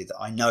things that I do, that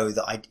I know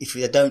that if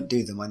I don't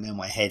do them, I know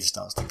my head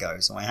starts to go.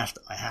 So I have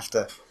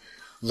to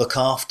look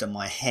after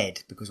my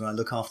head, because when I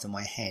look after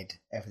my head,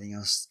 everything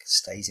else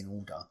stays in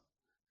order.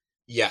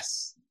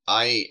 Yes.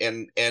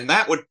 And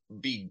that would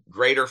be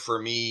greater for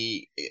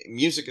me.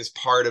 Music is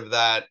part of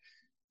that,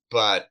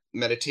 but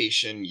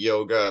meditation,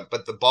 yoga,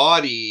 but the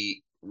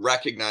body,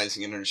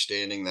 recognizing and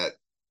understanding that,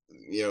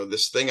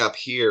 this thing up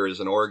here is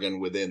an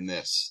organ within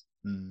this.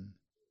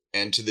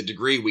 And to the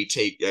degree we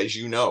take, as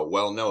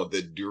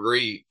the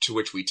degree to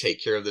which we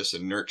take care of this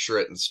and nurture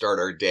it and start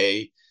our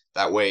day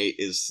that way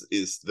is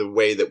the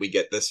way that we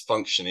get this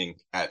functioning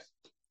at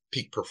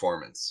peak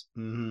performance.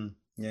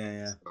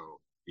 Yeah. So,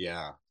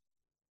 yeah.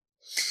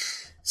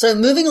 So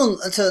moving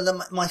on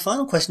to my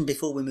final question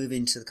before we move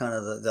into kind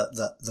of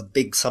the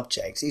big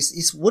subject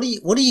is what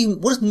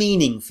is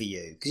meaning for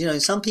you?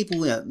 Because some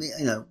people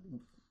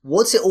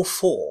what's it all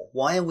for?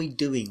 Why are we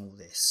doing all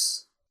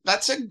this?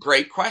 That's a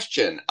great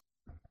question.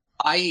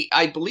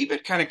 I believe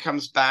it kind of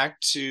comes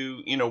back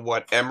to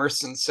what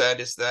Emerson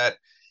said, is that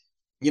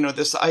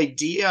this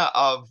idea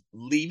of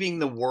leaving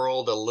the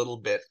world a little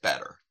bit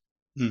better.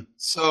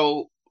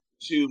 So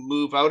to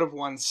move out of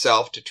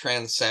oneself, to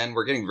transcend.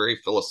 We're getting very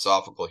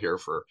philosophical here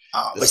for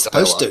we're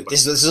supposed to.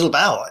 This is all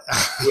about.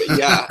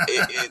 Yeah,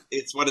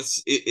 it's what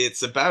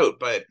it's about.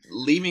 But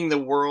leaving the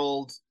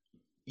world,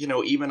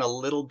 even a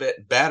little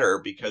bit better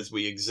because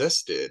we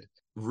existed,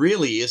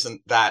 really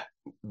isn't that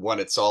what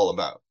it's all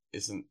about.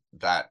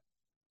 that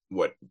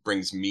what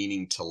brings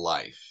meaning to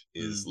life,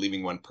 is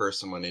leaving one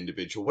person, one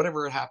individual,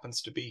 whatever it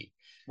happens to be.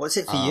 What's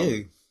it for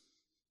you?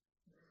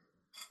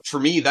 For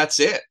me, that's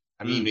it.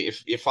 I mean,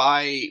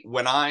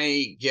 when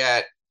I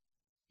get,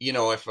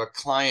 if a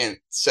client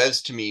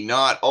says to me,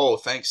 not, oh,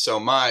 thanks so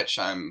much,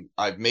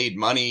 I've made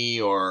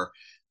money, or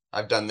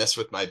I've done this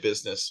with my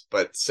business,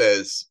 but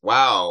says,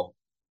 wow,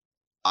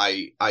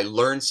 I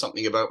learned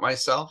something about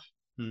myself,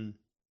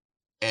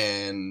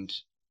 and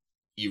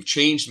you've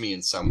changed me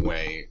in some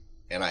way,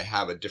 and I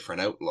have a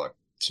different outlook.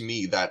 To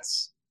me,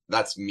 that's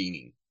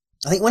meaning.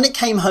 I think when it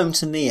came home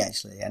to me,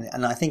 actually,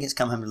 and I think it's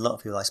come home to a lot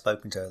of people I've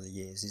spoken to over the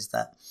years, is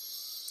that,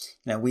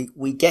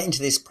 we get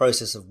into this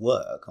process of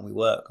work, and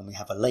we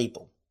have a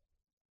label.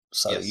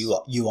 So yes.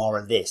 you are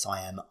a this,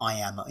 I am,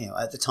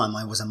 at the time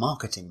I was a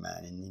marketing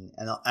man,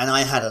 and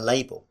I had a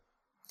label.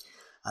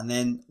 And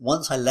then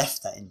once I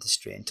left that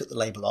industry and took the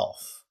label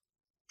off,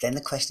 then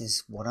the question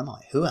is, what am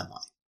I? Who am I?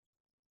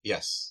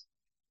 Yes.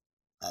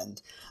 And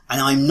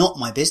I'm not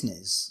my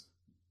business.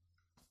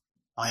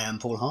 I am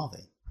Paul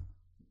Harvey.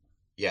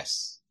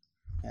 Yes.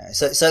 Yeah,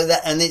 so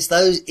that, and it's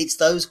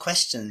those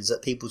questions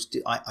that people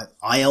do.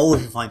 I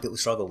always find people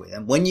struggle with.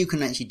 And when you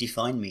can actually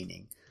define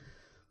meaning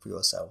for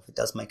yourself, it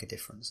does make a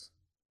difference.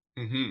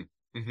 Mm-hmm.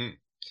 Mm-hmm.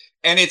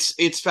 And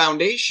it's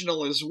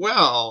foundational as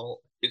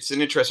well. It's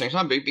an interesting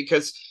topic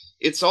because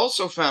it's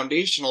also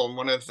foundational. And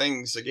one of the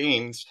things,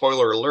 again,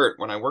 spoiler alert,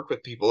 when I work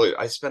with people,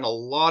 I spend a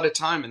lot of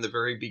time in the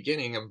very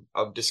beginning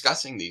of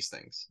discussing these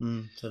things.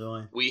 So do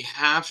I. We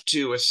have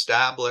to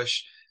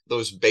establish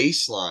those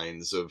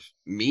baselines of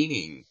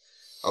meaning,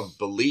 of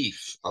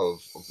belief, of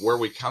where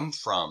we come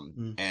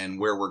from and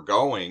where we're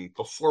going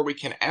before we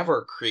can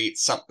ever create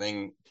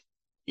something,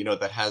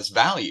 that has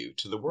value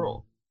to the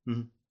world.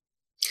 Mm-hmm.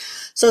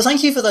 So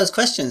thank you for those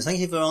questions. Thank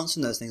you for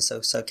answering those things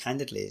so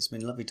candidly. It's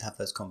been lovely to have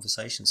those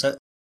conversations. So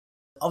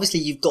obviously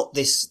you've got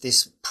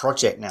this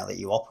project now that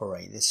you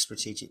operate, this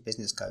strategic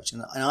business coach.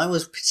 And I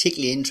was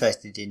particularly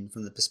interested in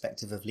from the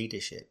perspective of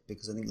leadership,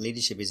 because I think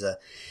leadership is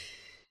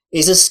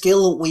a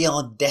skill we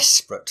are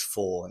desperate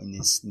for in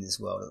this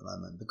world at the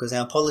moment, because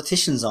our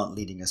politicians aren't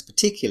leading us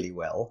particularly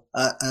well.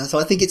 So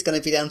I think it's going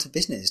to be down to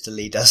business to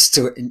lead us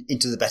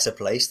into the better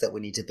place that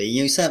we need to be.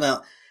 You say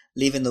about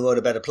leaving the world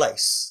a better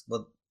place.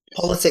 Well,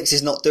 politics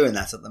is not doing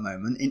that at the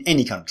moment in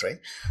any country.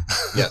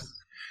 Yes.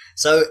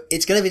 So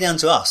it's going to be down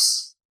to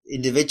us,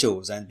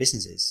 individuals and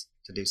businesses,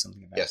 to do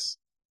something about it.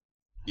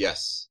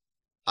 Yes.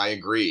 I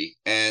agree.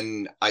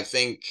 And I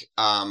think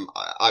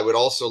I would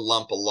also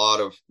lump a lot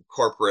of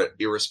corporate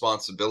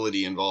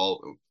irresponsibility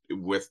involved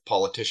with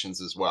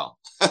politicians as well,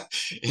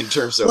 in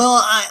terms of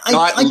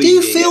I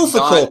do feel for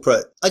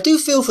corporate. I do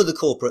feel for the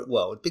corporate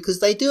world,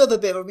 because they do have a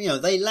bit of,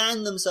 they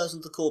land themselves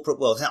into the corporate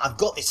world. Now, I've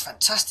got this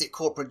fantastic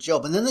corporate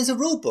job, and then there's a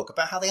rule book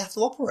about how they have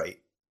to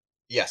operate.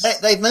 Yes.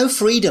 They have no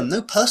freedom,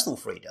 no personal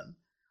freedom.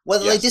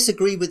 Whether they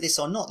disagree with this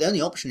or not, the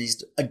only option is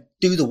to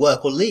do the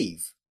work or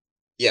leave.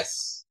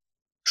 Yes.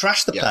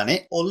 Trash the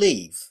planet or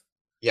leave.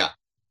 Yeah.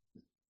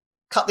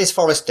 Cut this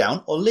forest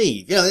down or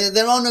leave.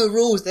 There are no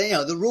rules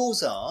there. The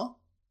rules are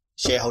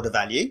shareholder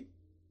value.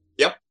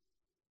 Yep.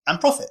 And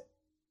profit.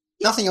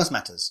 Nothing else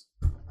matters.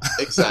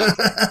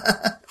 Exactly.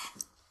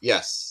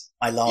 Yes.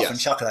 I laugh and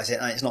chuckle. I say,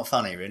 it's not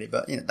funny really,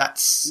 but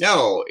that's...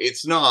 No,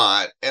 it's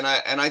not. And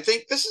I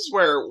think this is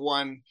where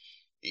one,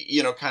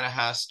 kind of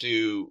has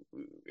to,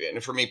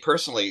 and for me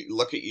personally,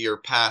 look at your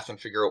path and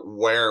figure out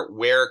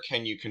where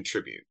can you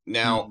contribute.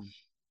 Now,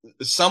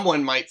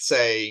 someone might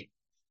say,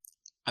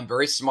 I'm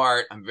very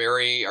smart, I'm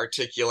very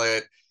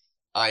articulate,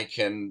 I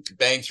can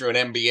bang through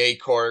an MBA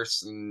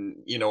course and,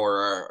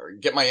 or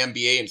get my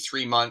MBA in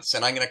 3 months,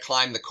 and I'm going to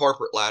climb the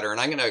corporate ladder, and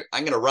I'm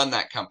going to run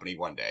that company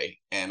one day,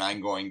 and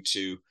I'm going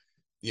to,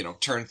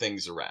 turn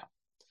things around.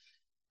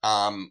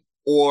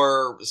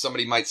 Or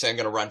somebody might say, I'm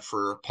going to run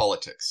for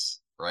politics,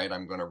 right?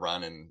 I'm going to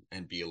run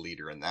and be a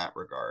leader in that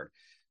regard.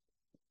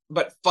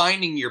 But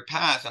finding your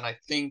path, and I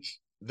think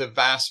the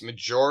vast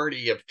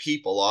majority of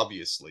people,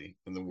 obviously,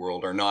 in the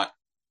world are not,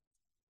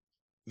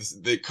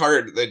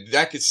 the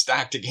deck is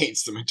stacked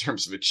against them in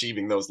terms of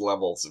achieving those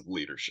levels of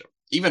leadership,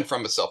 even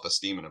from a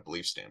self-esteem and a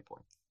belief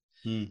standpoint.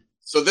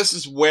 So this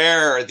is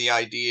where the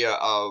idea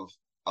of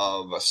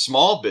a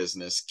small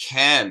business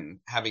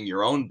having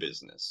your own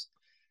business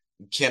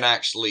can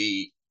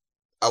actually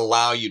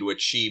allow you to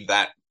achieve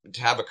that,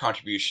 to have a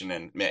contribution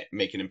and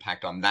make an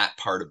impact on that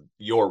part of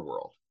your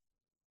world.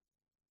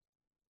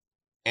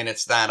 And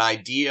it's that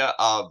idea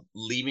of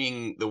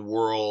leaving the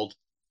world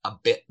a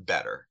bit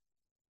better.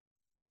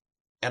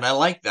 And I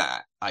like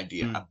that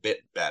idea, a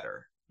bit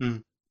better.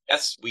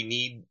 Yes, we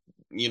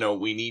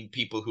need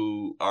people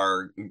who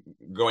are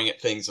going at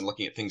things and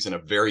looking at things in a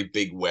very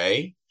big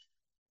way.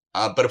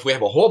 But if we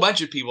have a whole bunch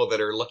of people that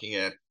are looking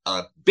at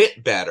a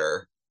bit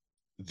better,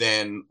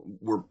 then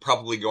we're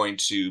probably going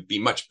to be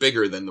much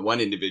bigger than the one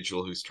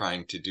individual who's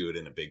trying to do it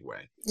in a big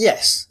way.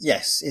 Yes.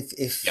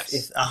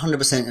 If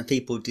 100% of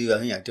people do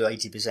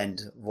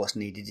 80% of what's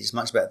needed, it's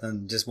much better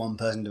than just one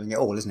person doing it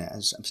all, isn't it?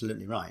 That's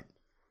absolutely right.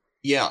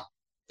 Yeah.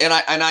 And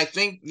I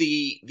think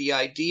the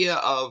idea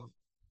of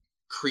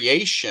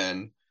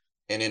creation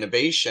and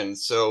innovation.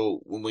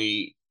 So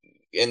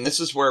and this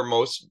is where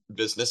most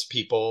business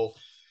people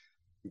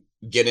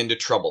get into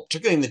trouble,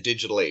 particularly in the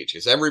digital age,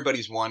 because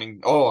everybody's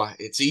wanting, oh,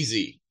 it's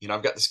easy.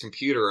 I've got this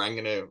computer. I'm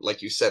going to,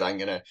 like you said,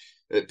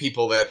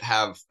 people that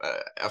have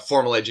a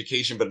formal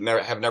education but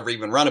have never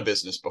even run a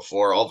business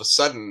before, all of a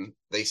sudden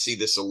they see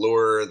this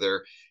allure.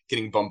 They're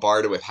getting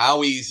bombarded with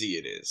how easy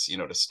it is,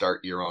 to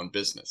start your own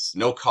business.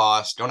 No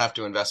cost, don't have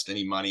to invest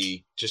any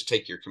money, just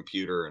take your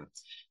computer and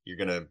you're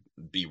going to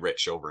be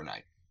rich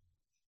overnight.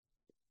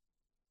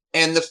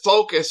 And the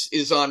focus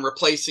is on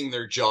replacing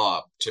their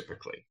job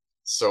typically.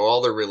 So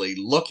all they're really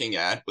looking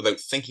at, without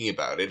thinking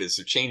about it, is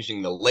they're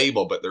changing the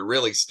label, but they're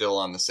really still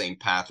on the same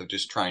path of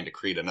just trying to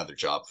create another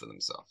job for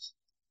themselves.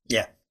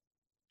 Yeah.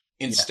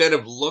 Instead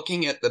of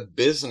looking at the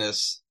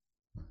business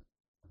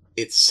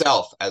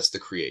itself as the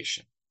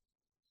creation.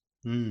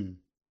 So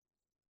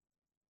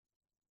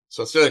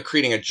instead of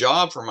creating a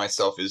job for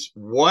myself, is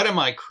what am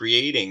I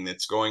creating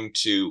that's going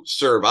to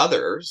serve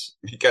others?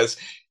 Because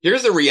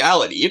here's the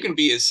reality. You can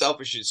be as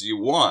selfish as you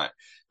want,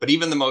 but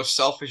even the most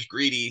selfish,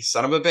 greedy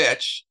son of a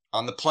bitch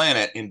on the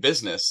planet in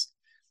business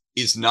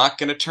is not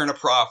going to turn a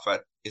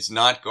profit, is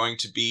not going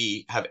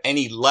to have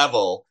any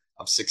level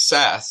of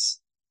success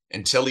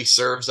until he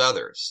serves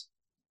others.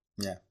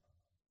 Yeah.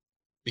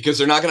 Because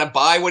they're not going to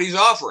buy what he's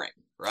offering,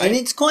 right? And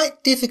it's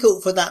quite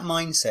difficult for that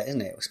mindset,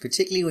 isn't it?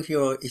 Particularly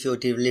if you're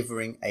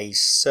delivering a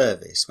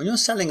service. When you're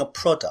selling a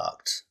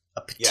product,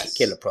 a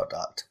particular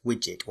product,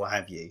 widget, what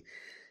have you,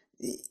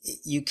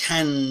 you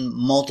can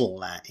model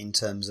that in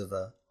terms of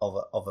a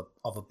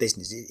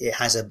business. It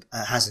has a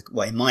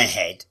well, in my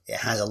head, it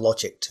has a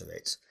logic to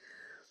it.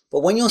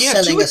 But when you're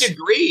selling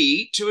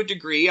to a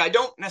degree, I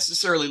don't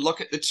necessarily look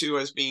at the two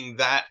as being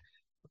that.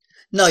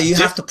 No, you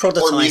have to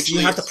productize. You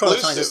have to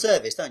productize a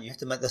service, don't you? You have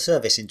to make the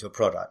service into a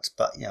product.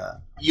 But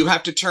you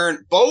have to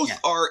turn. Both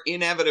are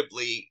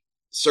inevitably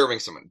serving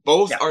someone.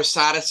 Both are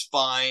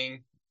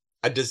satisfying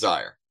a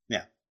desire.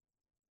 Yeah.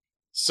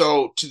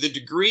 So to the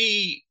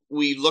degree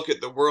we look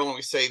at the world and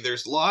we say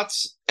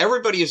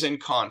everybody is in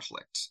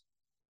conflict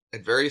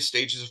at various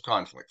stages of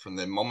conflict from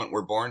the moment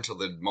we're born till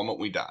the moment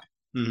we die.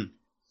 Mm-hmm.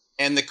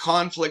 And the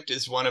conflict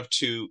is one of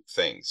two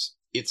things.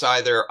 It's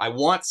either I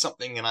want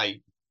something and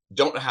I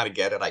don't know how to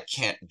get it, I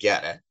can't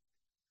get it,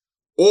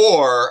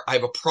 or I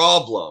have a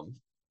problem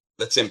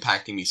that's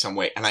impacting me some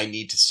way and I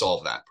need to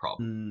solve that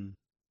problem.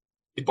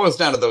 It boils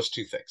down to those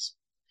two things.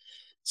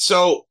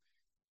 So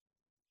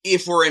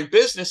if we're in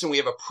business and we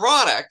have a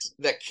product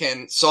that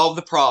can solve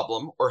the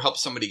problem or help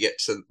somebody get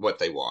to what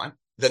they want,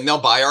 then they'll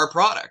buy our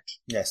product.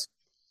 Yes.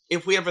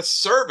 If we have a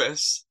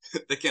service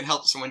that can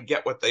help someone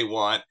get what they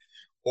want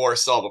or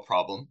solve a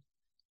problem,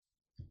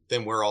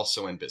 then we're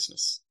also in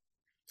business.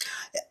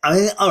 I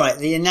mean, all right.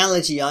 The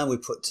analogy I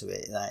would put to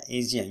it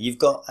is, you've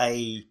got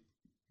a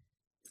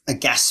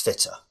gas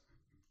fitter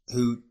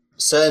who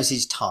serves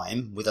his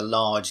time with a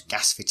large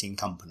gas fitting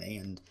company,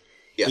 and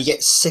he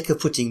gets sick of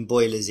putting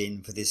boilers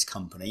in for this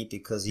company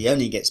because he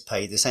only gets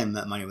paid the same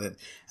amount of money with it,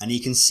 and he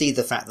can see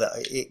the fact that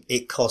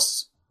it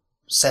costs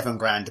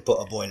 $7,000 to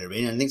put a boiler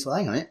in, and thinks, well,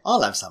 hang on a minute,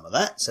 I'll have some of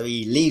that. So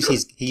he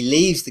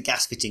leaves the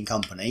gas fitting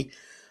company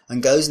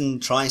and goes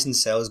and tries and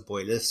sells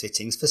boiler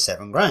fittings for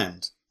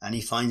 $7,000. And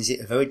he finds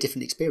it a very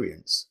different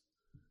experience.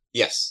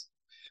 Yes.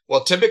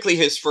 Well, typically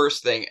his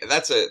first thing,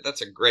 that's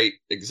a great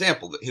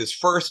example. His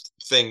first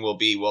thing will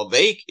be, well,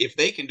 if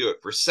they can do it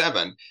for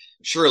 $7,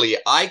 surely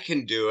I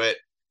can do it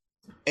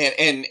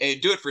and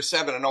do it for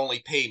 $7 and only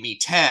pay me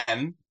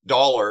 $10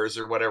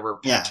 or whatever,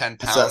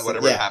 £10,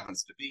 whatever it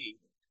happens to be.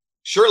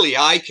 Surely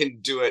I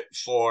can do it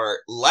for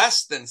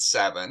less than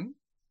 $7.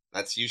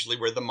 That's usually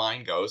where the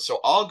mind goes. So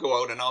I'll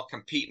go out and I'll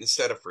compete.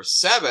 Instead of for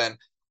 $7,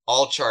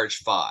 I'll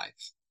charge $5.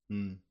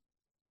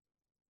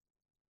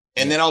 And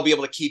then I'll be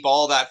able to keep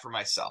all that for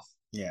myself.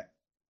 Yeah.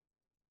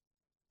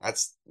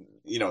 That's,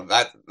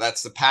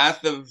 that's the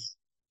path of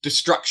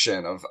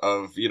destruction of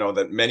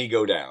that many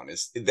go down,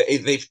 is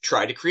they've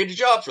tried to create a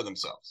job for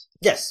themselves.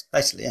 Yes,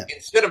 basically, yeah.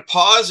 Instead of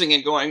pausing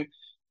and going,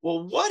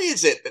 well, what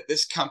is it that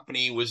this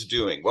company was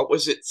doing? What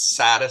was it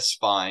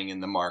satisfying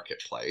in the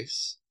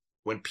marketplace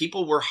when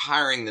people were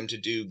hiring them to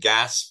do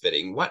gas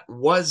fitting? What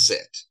was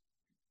it?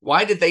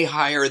 Why did they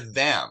hire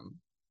them?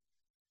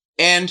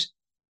 And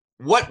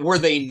what were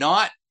they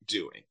not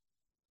doing?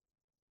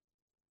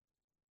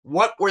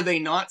 What were they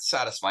not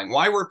satisfying?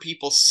 Why were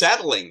people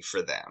settling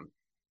for them?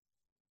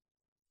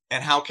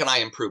 And how can I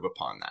improve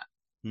upon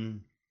that?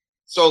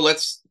 So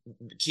let's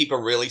keep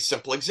a really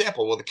simple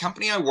example. Well, the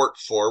company I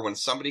worked for, when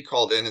somebody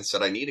called in and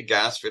said, I need a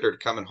gas fitter to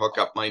come and hook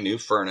up my new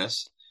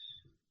furnace,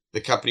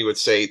 the company would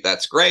say,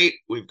 that's great.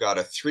 We've got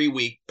a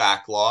 3-week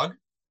backlog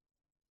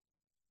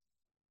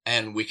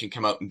and we can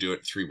come out and do it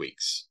in 3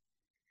 weeks.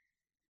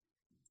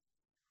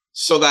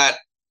 So that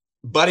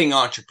budding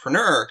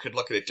entrepreneur could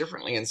look at it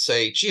differently and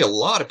say, gee, a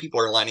lot of people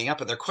are lining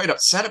up and they're quite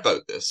upset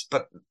about this,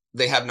 but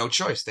they have no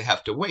choice. They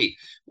have to wait.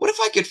 What if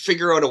I could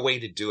figure out a way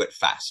to do it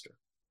faster?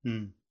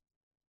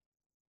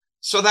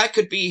 So that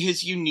could be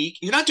his unique.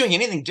 You're not doing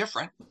anything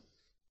different.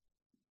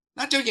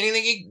 not doing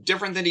anything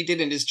different than he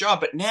did in his job,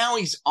 but now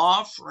he's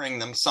offering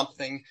them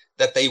something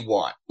that they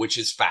want, which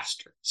is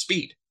faster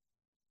speed.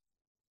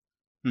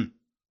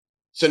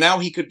 So now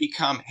he could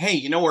become, hey,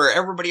 you know, where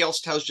everybody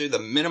else tells you the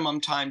minimum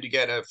time to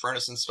get a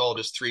furnace installed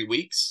is 3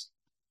 weeks.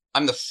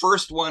 I'm the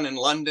first one in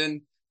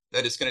London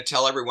that is going to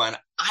tell everyone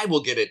I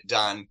will get it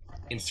done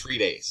in 3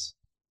 days.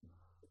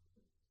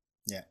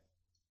 Yeah.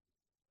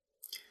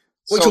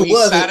 Which will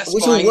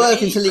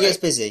work until he gets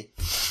busy.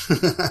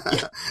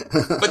 Yeah.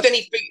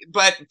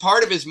 But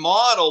part of his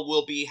model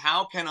will be,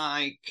 how can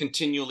I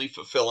continually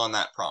fulfill on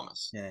that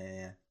promise?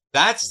 Yeah.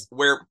 That's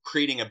where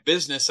creating a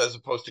business as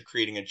opposed to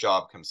creating a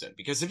job comes in.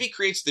 Because if he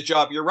creates the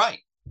job, you're right.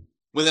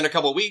 Within a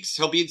couple of weeks,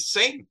 he'll be the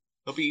same.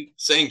 He'll be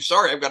saying,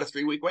 sorry, I've got a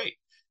 3-week wait.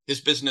 His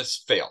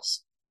business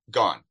fails,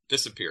 gone,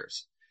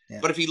 disappears. Yeah.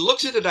 But if he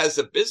looks at it as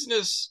a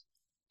business,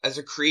 as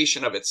a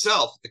creation of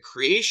itself, the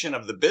creation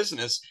of the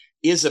business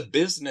is a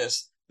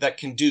business that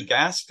can do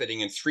gas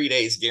fitting in 3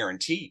 days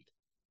guaranteed.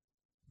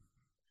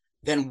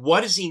 Then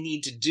what does he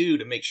need to do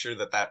to make sure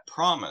that that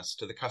promise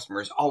to the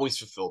customer is always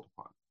fulfilled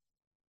upon?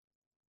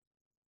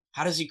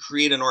 How does he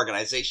create an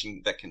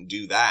organization that can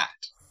do that?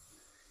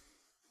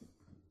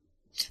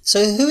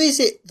 So who is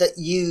it that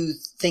you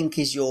think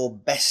is your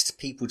best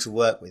people to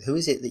work with? Who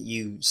is it that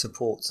you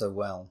support so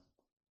well?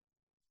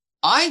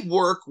 I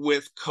work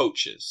with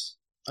coaches.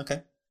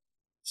 Okay.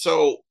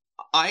 So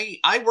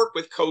I work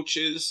with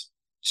coaches.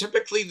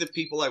 Typically the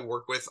people I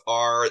work with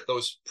are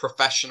those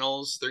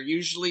professionals. They're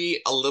usually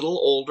a little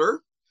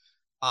older.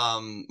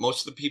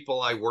 Most of the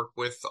people I work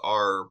with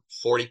are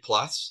 40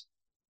 plus.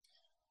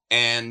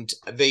 And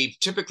they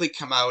typically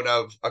come out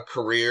of a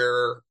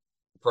career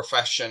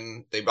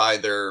profession. They've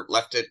either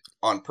left it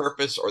on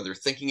purpose or they're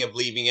thinking of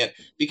leaving it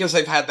because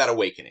they've had that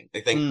awakening.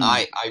 They think,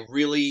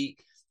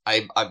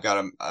 I've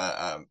got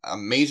an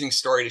amazing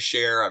story to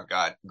share. I've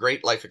got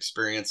great life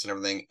experience and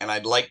everything, and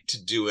I'd like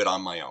to do it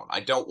on my own. I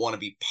don't want to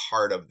be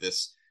part of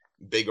this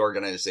big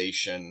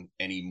organization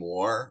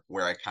anymore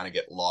where I kind of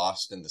get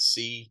lost in the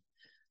sea.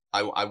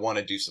 I want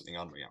to do something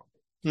on my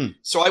own.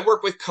 So I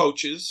work with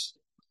coaches.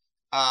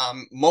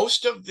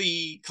 Most of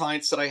the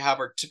clients that I have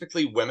are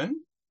typically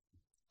women.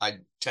 I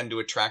tend to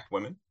attract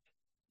women.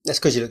 That's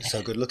because you look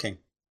so good looking.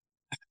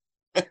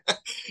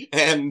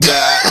 And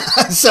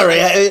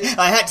sorry,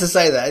 I had to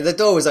say that. The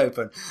door was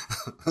open.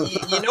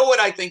 You know what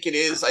I think it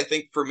is? I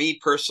think for me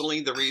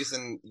personally, the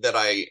reason that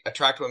I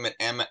attract women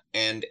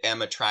and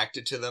am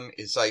attracted to them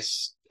is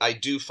I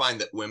do find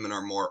that women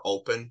are more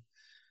open.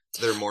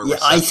 They're more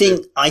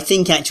receptive. I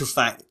think actual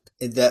fact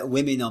that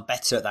women are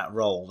better at that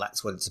role.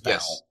 That's what it's about.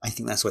 Yes. I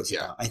think that's what it's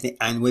about. I think,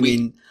 and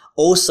women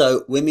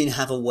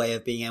have a way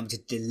of being able to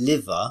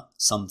deliver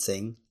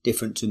something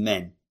different to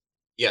men.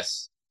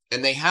 Yes.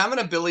 And they have an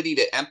ability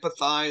to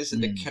empathize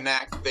and to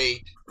connect.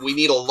 We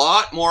need a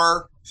lot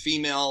more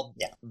female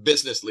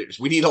business leaders.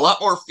 We need a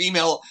lot more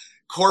female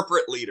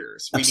corporate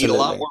leaders. We need a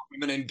lot more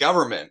women in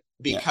government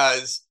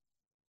because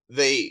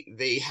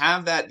they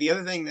have that. The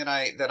other thing that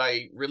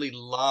I really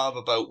love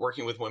about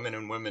working with women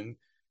and women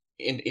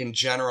in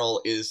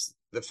general is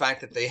the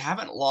fact that they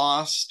haven't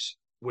lost,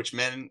 which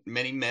many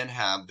men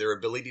have, their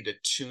ability to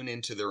tune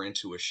into their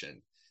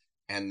intuition.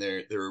 And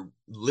they're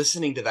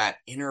listening to that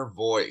inner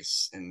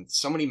voice. And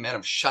so many men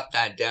have shut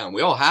that down.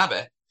 We all have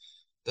it.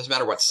 Doesn't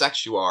matter what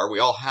sex you are. We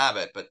all have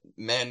it. But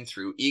men,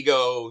 through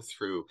ego,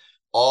 through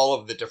all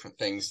of the different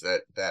things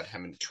that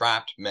have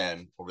entrapped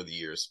men over the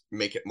years,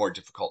 make it more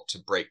difficult to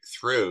break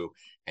through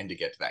and to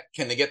get to that.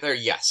 Can they get there?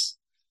 Yes.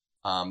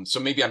 So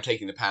maybe I'm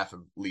taking the path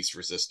of least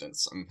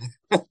resistance.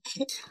 No,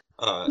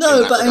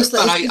 but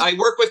I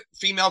work with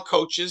female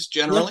coaches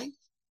generally.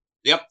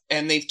 Yep.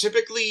 And they've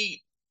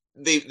typically...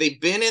 They've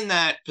been in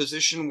that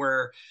position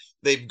where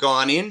they've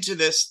gone into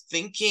this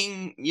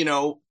thinking, you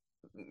know,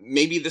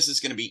 maybe this is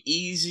going to be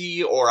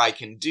easy or I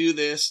can do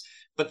this,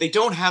 but they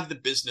don't have the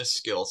business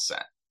skill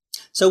set.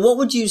 So what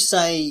would you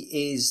say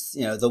is,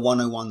 you know, the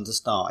 101 to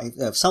start?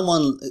 If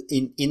someone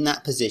in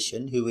that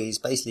position who is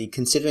basically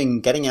considering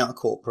getting out of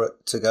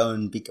corporate to go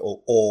and be,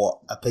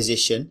 or a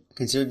position,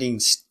 considering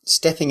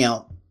stepping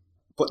out,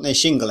 putting their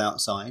shingle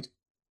outside,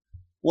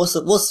 what's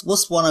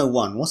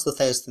 101? What's the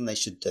first thing they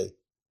should do?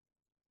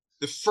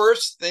 The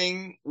first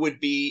thing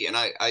would be, and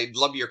I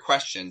love your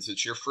questions.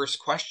 It's your first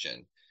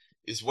question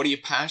is, what are you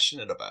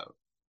passionate about?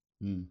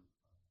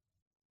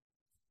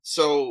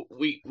 So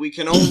we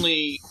can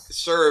only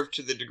serve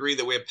to the degree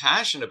that we're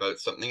passionate about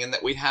something and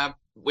that we have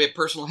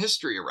personal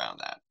history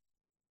around that.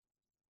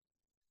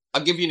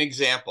 I'll give you an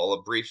example,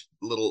 a brief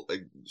little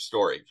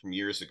story from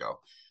years ago.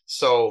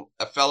 So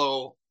a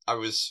fellow I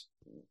was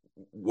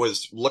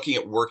looking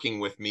at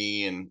working with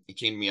me, and he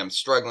came to me, I'm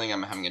struggling,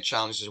 I'm having a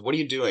challenge. He says, what are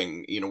you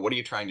doing? You know, what are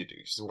you trying to do?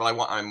 He said,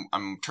 well,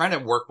 I'm trying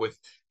to work with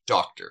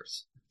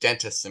doctors,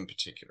 dentists in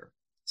particular.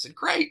 I said,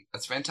 great.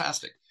 That's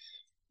fantastic.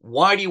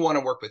 Why do you want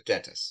to work with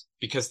dentists?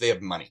 Because they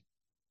have money.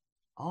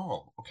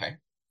 Oh, okay.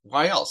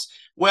 Why else?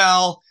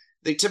 Well,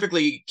 they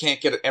typically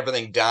can't get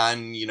everything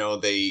done.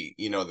 They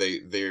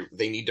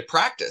need to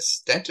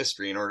practice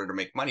dentistry in order to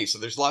make money. So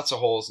there's lots of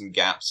holes and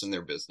gaps in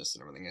their business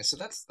and everything. I said,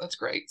 that's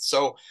great.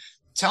 So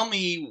Tell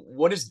me,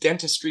 what does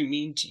dentistry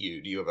mean to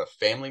you? Do you have a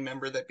family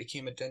member that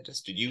became a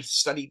dentist? Did you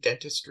study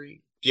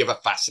dentistry? Do you have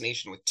a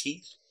fascination with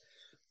teeth?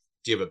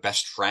 Do you have a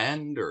best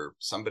friend or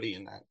somebody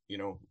in that,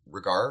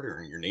 regard or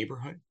in your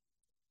neighborhood?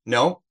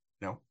 No,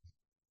 no.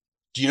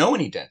 Do you know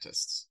any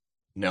dentists?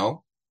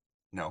 No,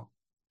 no.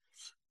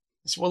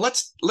 So, well,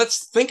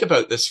 let's think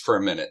about this for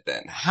a minute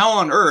then. How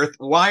on earth,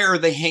 why are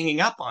they hanging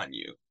up on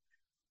you?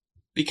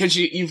 Because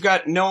you've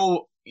got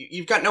no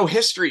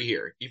history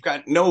here. You've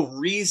got no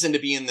reason to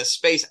be in this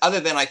space other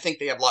than I think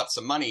they have lots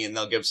of money and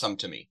they'll give some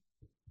to me.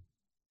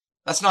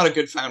 That's not a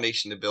good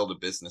foundation to build a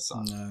business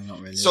on. No, not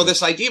really. So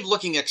this idea of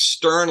looking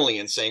externally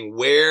and saying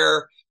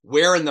where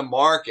in the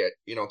market,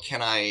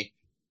 can I,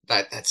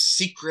 that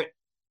secret,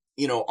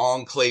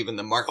 enclave in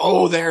the market.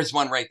 Oh, there's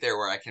one right there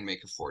where I can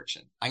make a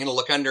fortune. I'm going to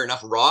look under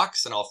enough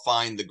rocks and I'll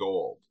find the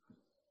gold.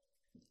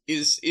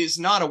 Is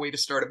not a way to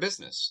start a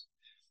business.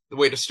 The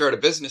way to start a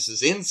business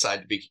is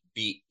inside, to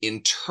be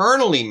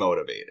internally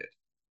motivated.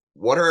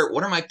 What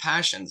are my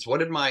passions? What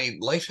did my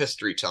life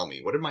history tell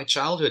me? What did my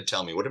childhood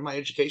tell me? What did my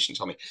education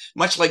tell me?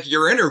 Much like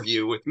your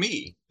interview with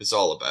me is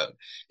all about,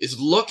 is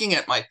looking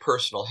at my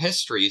personal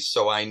history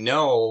so I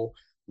know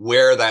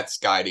where that's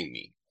guiding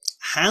me.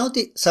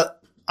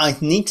 I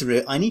need to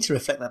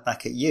reflect that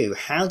back at you.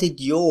 How did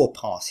your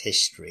past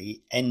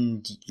history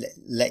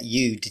let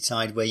you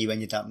decide where you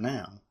ended up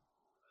now?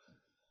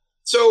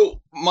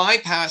 So my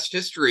past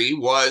history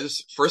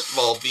was, first of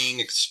all, being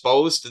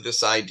exposed to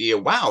this idea,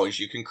 wow,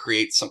 you can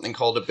create something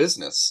called a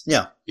business.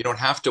 Yeah. You don't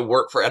have to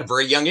work at a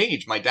very young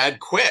age. My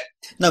dad quit.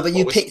 No, but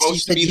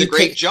supposed to be the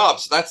great job.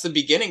 So that's the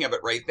beginning of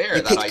it right there.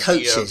 You picked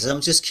coaches.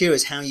 I'm just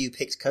curious how you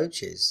picked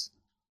coaches.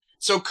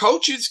 So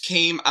coaches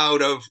came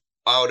out of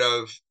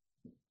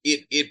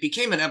it. It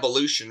became an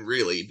evolution,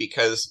 really,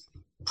 because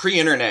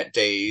pre-internet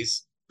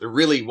days, there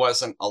really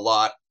wasn't a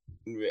lot.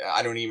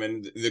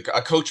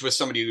 A coach was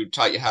somebody who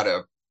taught you how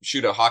to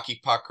shoot a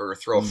hockey puck or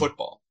throw a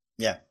football.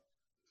 Yeah.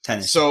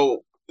 Tennis.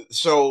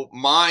 So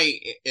my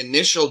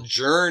initial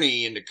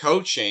journey into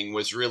coaching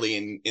was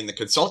really in the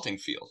consulting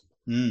field.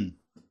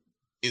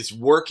 Is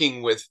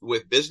working with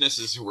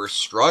businesses who were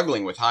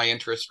struggling with high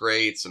interest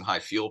rates and high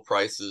fuel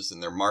prices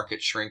and their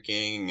market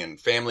shrinking, and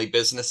family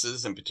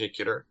businesses in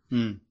particular,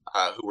 who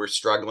were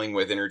struggling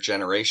with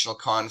intergenerational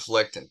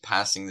conflict and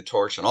passing the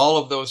torch and all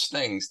of those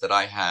things that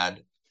I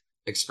had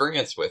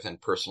experience with and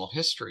personal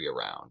history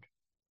around.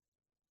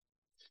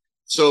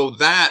 So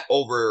that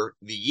over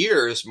the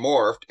years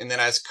morphed. And then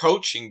as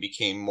coaching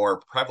became more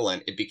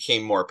prevalent, it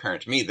became more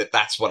apparent to me that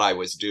that's what I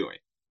was doing.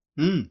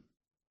 It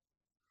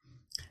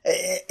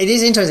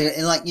is interesting.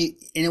 And like you,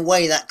 in a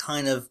way that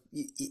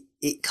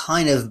it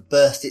kind of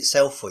birthed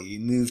itself for you.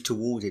 You moved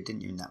toward it,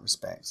 didn't you, in that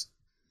respect?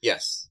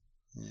 Yes.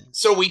 Yeah.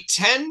 So we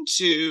tend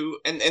to,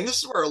 and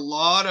this is where a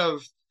lot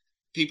of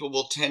people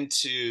will tend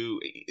to,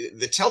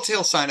 the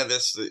telltale sign of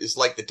this is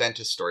like the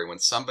dentist story. When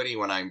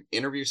I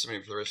interview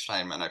somebody for the first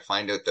time and I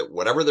find out that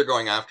whatever they're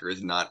going after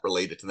is not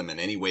related to them in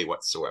any way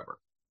whatsoever,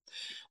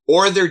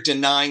 or they're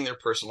denying their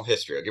personal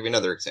history. I'll give you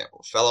another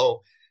example. A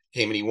fellow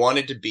came and he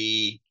wanted to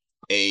be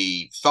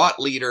a thought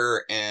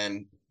leader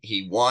and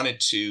he wanted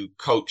to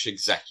coach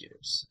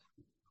executives.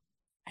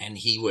 And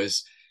he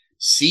was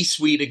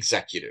C-suite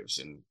executives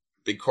in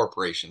big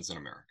corporations in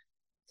America.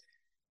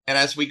 And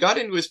as we got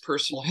into his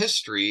personal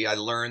history, I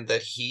learned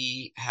that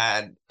he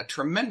had a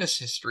tremendous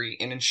history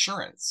in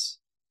insurance.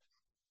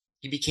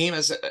 He became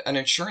an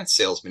insurance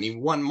salesman. He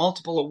won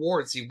multiple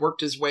awards. He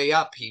worked his way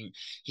up.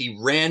 He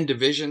ran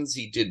divisions.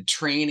 He did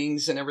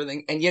trainings and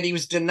everything. And yet he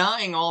was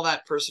denying all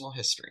that personal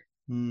history.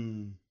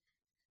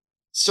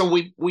 So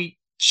we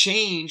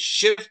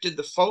shifted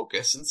the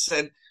focus and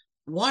said,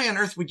 why on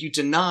earth would you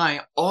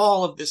deny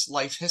all of this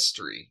life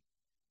history,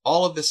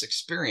 all of this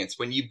experience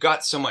when you've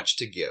got so much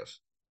to give?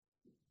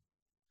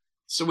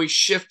 So we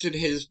shifted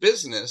his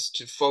business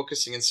to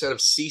focusing, instead of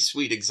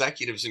C-suite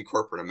executives in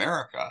corporate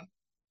America,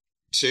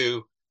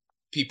 to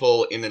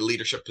people in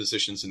leadership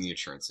positions in the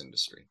insurance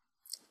industry.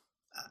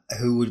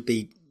 Who would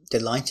be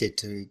delighted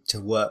to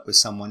work with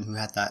someone who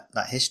had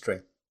that history.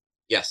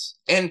 Yes.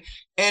 And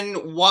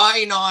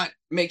why not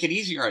make it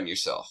easier on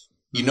yourself?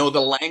 You know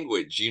the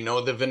language, you know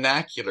the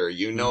vernacular,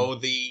 you know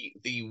the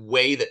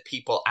way that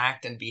people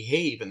act and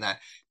behave, and that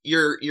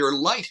your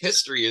life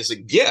history is a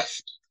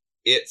gift.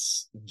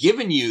 It's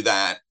given you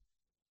that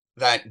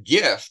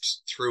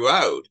gift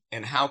throughout,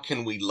 and how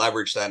can we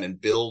leverage that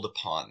and build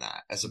upon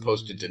that as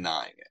opposed to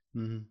denying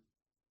it?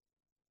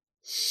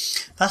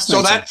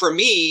 So that for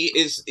me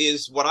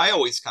is what I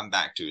always come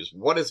back to, is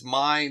what has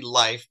my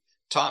life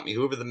taught me?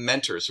 Who are the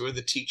mentors? Who are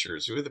the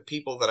teachers? Who are the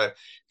people that I've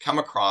come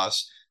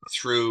across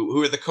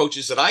who are the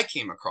coaches that I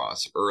came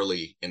across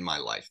early in my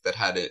life that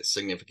had a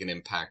significant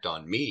impact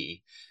on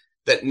me,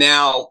 that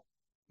now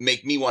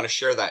make me want to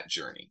share that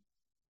journey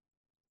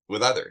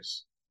with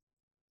others?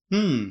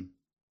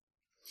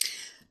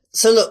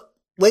 So look,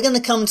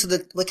 we're coming to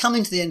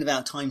the end of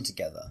our time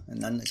together,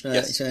 and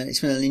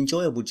it's been an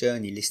enjoyable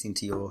journey listening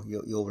to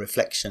your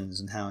reflections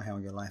and how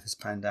your life has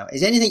panned out.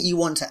 Is there anything you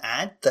want to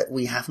add that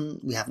we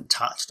haven't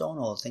touched on,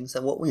 or things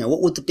that what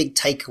would the big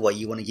takeaway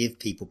you want to give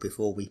people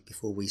before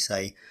we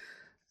say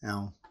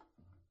now?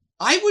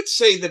 I would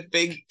say the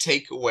big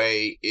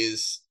takeaway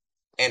is,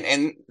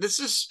 and this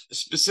is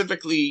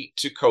specifically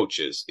to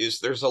coaches, is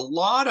there's a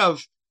lot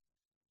of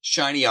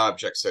shiny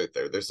objects out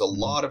there. There's a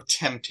lot of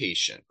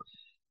temptation.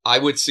 I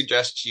would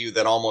suggest to you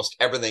that almost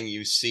everything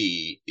you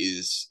see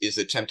is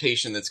a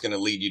temptation that's going to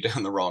lead you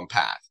down the wrong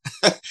path.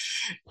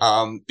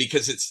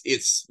 Because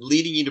it's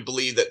leading you to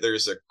believe that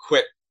there's a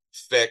quick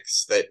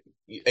fix, that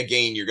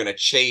again, you're going to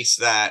chase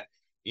that,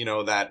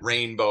 that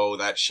rainbow,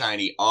 that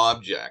shiny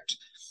object,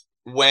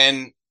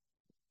 when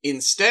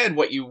instead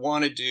what you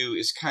want to do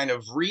is kind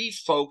of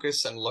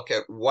refocus and look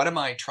at, what am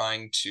I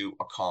trying to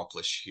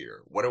accomplish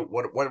here? What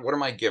are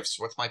my gifts?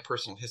 What's my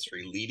personal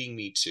history leading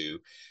me to?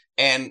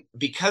 And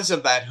because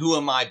of that, who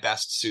am I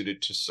best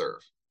suited to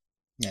serve?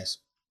 Yes.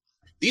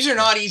 These are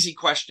not easy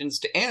questions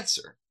to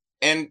answer.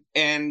 And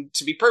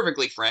to be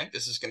perfectly frank,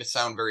 this is going to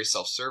sound very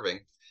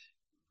self-serving.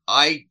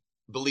 I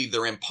believe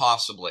they're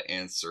impossible to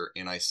answer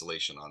in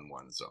isolation on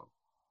one's own.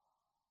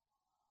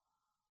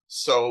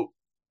 So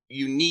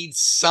you need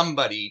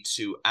somebody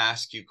to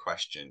ask you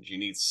questions. You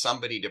need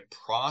somebody to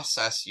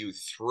process you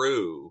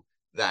through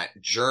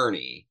that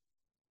journey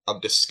of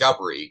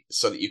discovery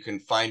so that you can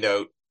find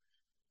out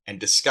and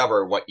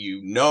discover what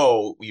you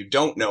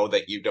don't know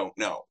that you don't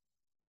know.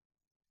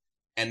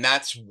 And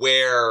that's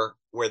where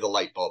the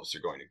light bulbs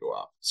are going to go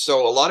off.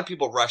 So a lot of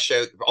people rush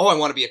out, oh, I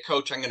want to be a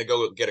coach, I'm going to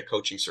go get a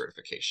coaching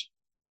certification.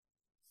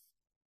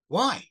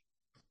 Why?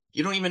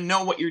 You don't even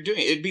know what you're doing.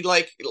 It'd be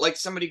like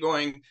somebody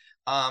going,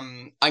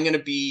 I'm going to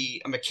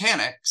be a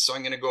mechanic, so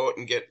I'm going to go out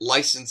and get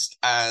licensed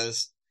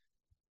as,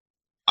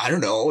 I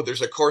don't know,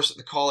 there's a course at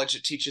the college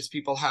that teaches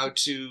people how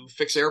to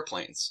fix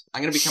airplanes.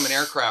 I'm going to become an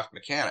aircraft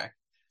mechanic.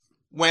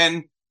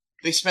 When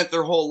they spent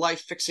their whole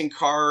life fixing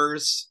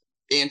cars,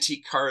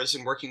 antique cars,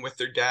 and working with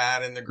their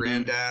dad and their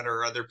granddad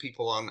or other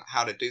people on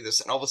how to do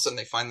this. And all of a sudden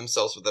they find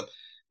themselves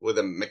with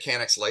a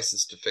mechanic's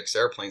license to fix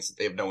airplanes that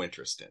they have no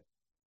interest in.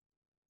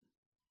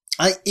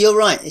 You're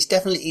right. It's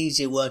definitely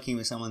easier working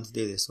with someone to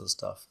do this sort of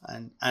stuff.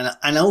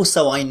 And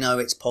also I know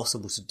it's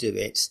possible to do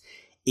it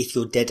if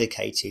you're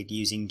dedicated,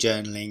 using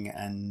journaling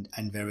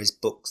and various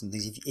books and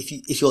things.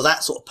 If you're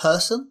that sort of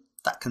person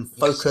that can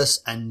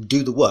focus and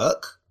do the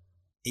work,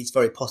 it's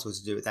very possible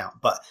to do without.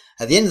 But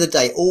at the end of the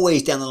day,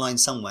 always down the line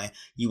somewhere,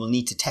 you will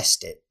need to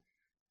test it.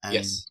 And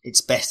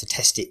it's best to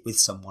test it with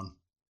someone.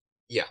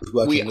 Yeah.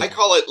 I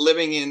call it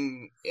living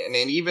in, and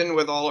even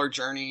with all our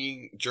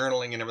journaling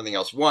and everything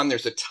else,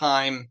 there's a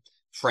time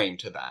frame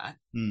to that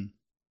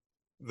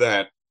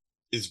that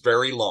is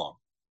very long.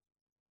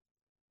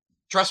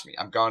 Trust me,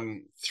 I've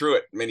gone through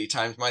it many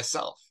times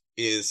myself.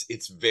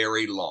 It's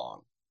very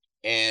long.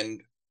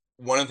 And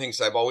one of the things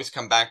I've always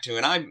come back to,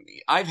 and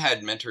I've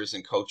had mentors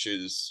and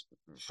coaches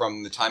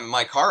from the time of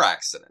my car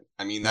accident.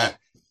 I mean, that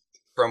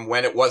from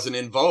when it wasn't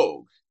in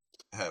vogue,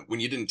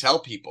 when you didn't tell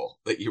people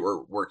that you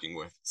were working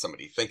with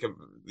somebody. Think of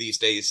these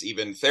days,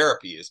 even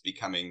therapy is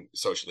becoming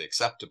socially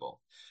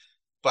acceptable.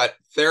 But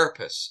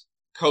therapists,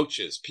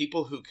 coaches,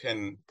 people who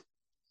can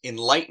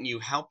enlighten you,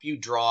 help you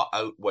draw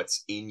out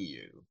what's in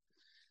you,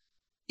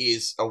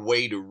 is a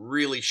way to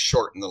really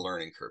shorten the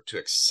learning curve, to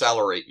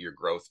accelerate your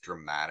growth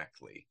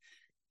dramatically.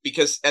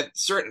 Because at a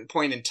certain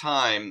point in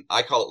time,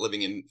 I call it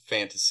living in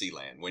fantasy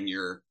land, when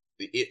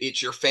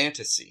it's your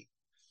fantasy.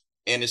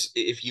 And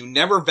if you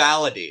never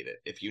validate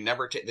it, if you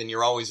never then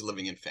you're always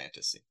living in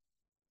fantasy.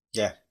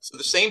 Yeah. So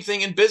the same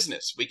thing in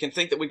business. We can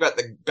think that we've got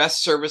the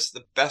best service,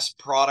 the best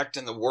product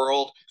in the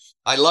world.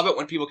 I love it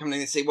when people come in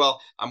and say,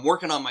 well, I'm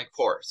working on my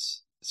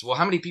course. So, well,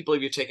 how many people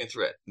have you taken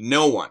through it?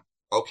 No one.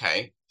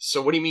 Okay.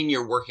 So what do you mean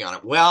you're working on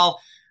it?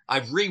 Well,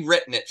 I've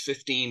rewritten it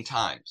 15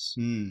 times.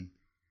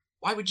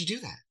 Why would you do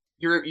that?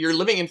 You're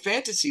living in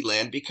fantasy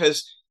land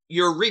because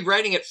you're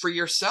rewriting it for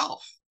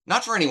yourself,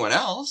 not for anyone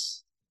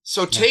else.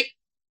 So take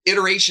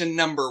iteration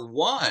number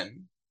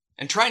 1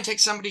 and try and take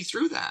somebody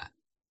through that.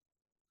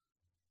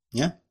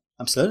 Yeah,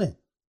 absolutely.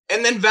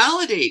 And then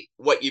validate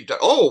what you've done.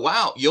 Oh,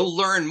 wow. You'll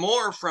learn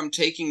more from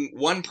taking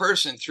one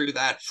person through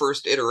that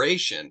first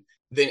iteration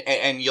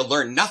and you'll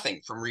learn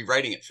nothing from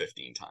rewriting it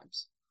 15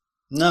 times.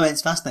 No,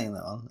 it's fascinating,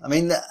 that one.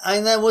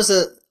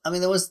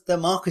 There was the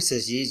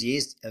marketers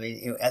used. I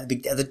mean, at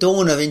the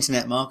dawn of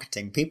internet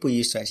marketing, people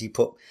used to actually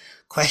put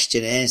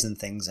questionnaires and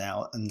things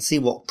out and see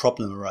what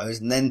problem arose,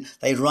 and then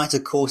they'd write a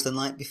course the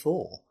night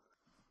before.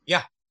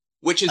 Yeah,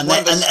 which is one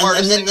of the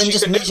smartest things. And then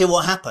just measure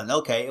what happened.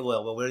 Okay,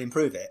 well, we'll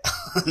improve it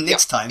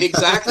next time.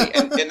 Exactly,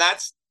 and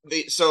that's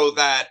so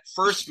that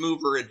first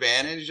mover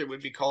advantage, it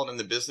would be called in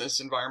the business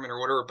environment or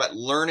whatever. But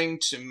learning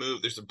to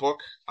move. There's a book.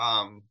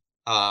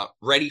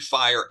 Ready,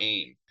 Fire,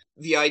 Aim.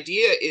 The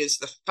idea is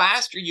the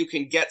faster you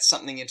can get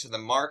something into the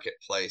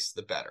marketplace,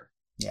 the better.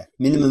 Yeah,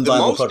 minimum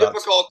viable products. The most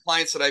difficult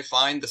clients that I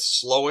find, the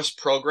slowest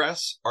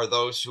progress, are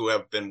those who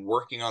have been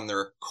working on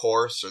their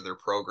course or their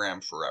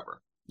program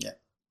forever. Yeah.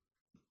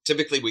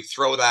 typically we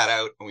throw that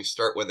out and we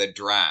start with a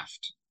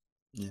draft.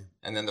 Yeah.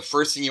 And then the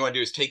first thing you want to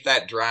do is take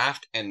that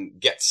draft and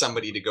get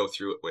somebody to go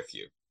through it with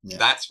you. Yeah.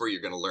 That's where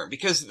you're going to learn,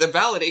 because the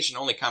validation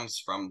only comes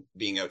from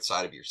being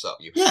outside of yourself.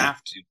 You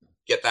have to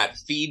get that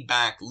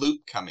feedback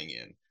loop coming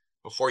in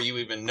before you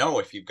even know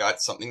if you've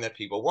got something that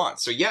people want.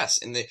 So yes,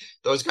 and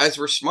those guys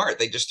were smart.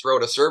 They just throw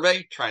out a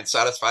survey, try and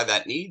satisfy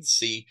that need,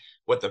 see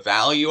what the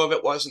value of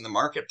it was in the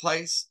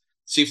marketplace,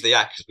 see if they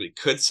actually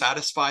could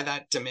satisfy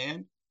that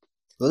demand.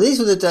 Well, these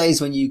were the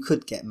days when you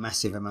could get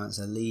massive amounts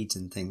of leads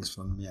and things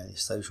from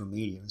social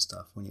media and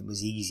stuff, when it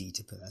was easy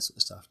to put that sort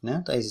of stuff.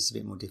 Nowadays, it's a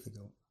bit more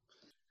difficult.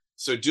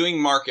 So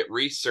doing market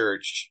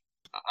research,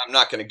 I'm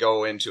not going to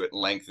go into it in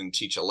length and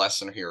teach a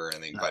lesson here or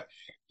anything, but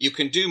you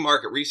can do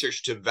market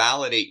research to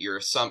validate your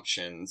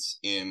assumptions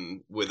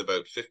with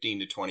about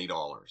 $15 to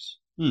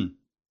 $20.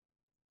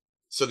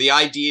 So the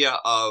idea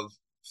of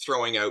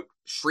throwing out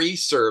free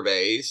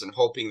surveys and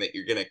hoping that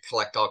you're going to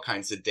collect all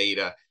kinds of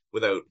data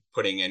without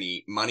putting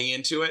any money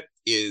into it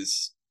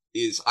is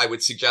I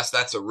would suggest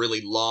that's a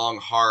really long,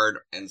 hard,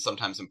 and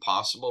sometimes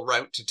impossible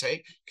route to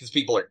take, because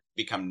people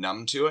become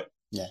numb to it.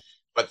 Yeah.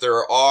 But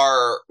there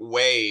are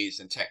ways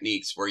and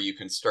techniques where you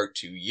can start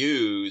to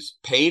use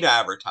paid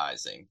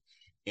advertising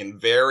in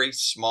very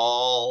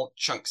small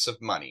chunks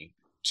of money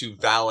to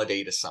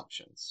validate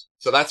assumptions.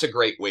 So that's a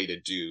great way to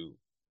do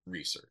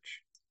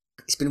research.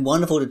 It's been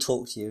wonderful to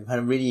talk to you. I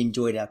really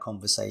enjoyed our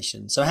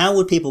conversation. So how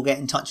would people get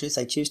in touch if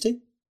they choose to?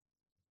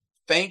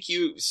 Thank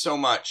you so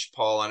much,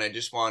 Paul. And I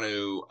just want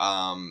to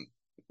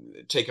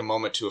take a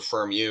moment to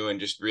affirm you and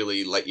just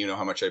really let you know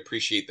how much I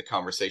appreciate the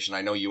conversation.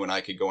 I know you and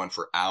I could go on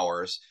for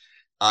hours,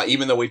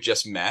 even though we've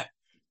just met.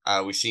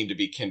 We seem to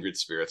be kindred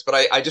spirits. But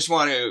I just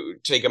want to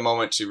take a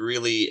moment to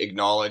really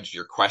acknowledge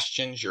your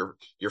questions, your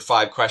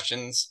 5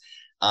 questions.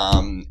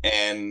 And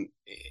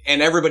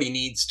everybody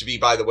needs to be,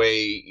 by the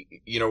way,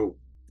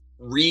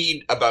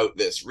 read about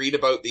this, read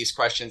about these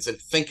questions and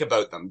think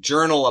about them,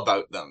 journal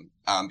about them,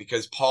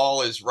 because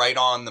Paul is right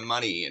on the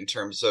money in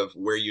terms of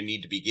where you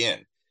need to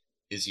begin.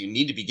 You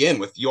need to begin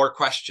with your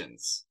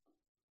questions.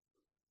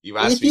 You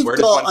asked me, where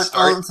does one start? If you've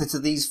got an answer to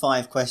these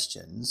 5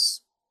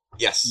 questions,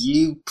 yes,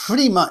 you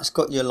pretty much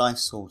got your life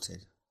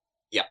sorted.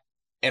 Yeah,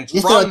 and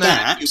from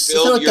that, you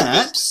build your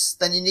business.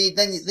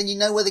 Then you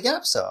know where the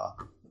gaps are.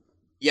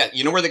 Yeah,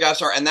 you know where the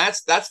gaps are, and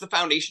that's the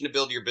foundation to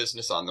build your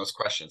business on, those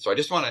questions. So I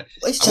just want to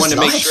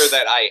make sure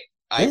that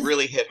I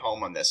really hit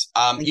home on this.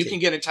 You can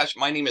get in touch.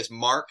 My name is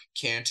Mark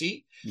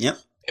Kanty. Yep.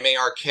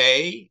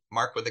 M-A-R-K,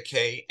 Mark with a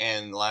K,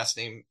 and the last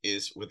name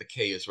is with a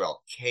K as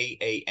well.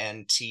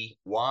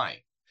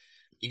 K-A-N-T-Y.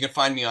 You can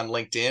find me on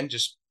LinkedIn.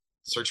 Just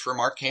search for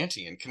Mark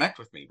Kanty and connect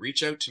with me.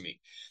 Reach out to me.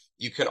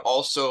 You can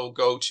also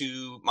go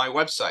to my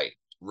website,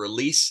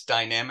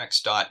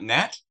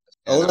 releasedynamics.net.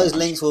 All those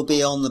links will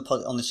be on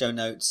the show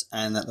notes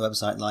and at the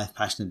website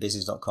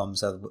lifepassionandbusiness.com.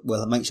 So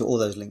we'll make sure all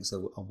those links are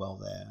well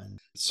there.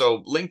 So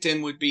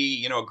LinkedIn would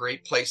be, a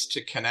great place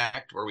to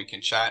connect where we can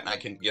chat and I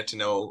can get to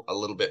know a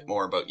little bit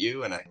more about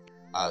you. And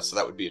so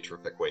that would be a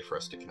terrific way for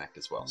us to connect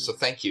as well. So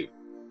thank you.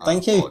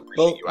 Thank you.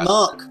 Well,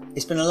 Mark,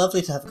 it's been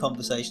lovely to have a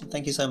conversation.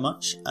 Thank you so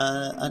much.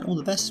 And all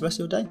the best the rest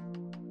of your day.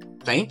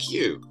 Thank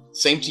you.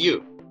 Same to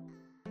you.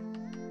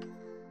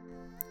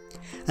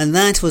 And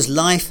that was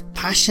Life,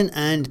 Passion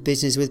and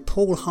Business with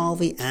Paul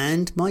Harvey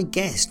and my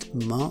guest,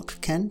 Mark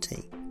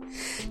Kanty.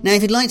 Now,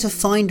 if you'd like to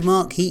find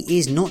Mark, he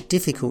is not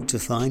difficult to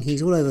find.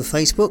 He's all over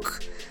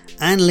Facebook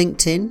and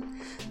LinkedIn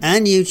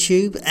and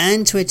YouTube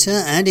and Twitter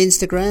and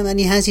Instagram, and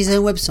he has his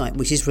own website,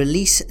 which is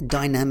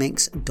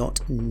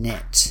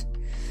releasedynamics.net.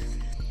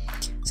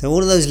 So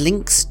all of those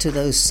links to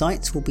those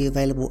sites will be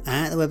available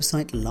at the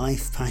website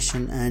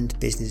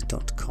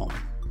lifepassionandbusiness.com.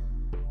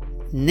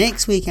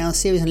 Next week, our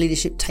series on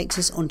leadership takes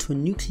us onto a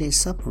nuclear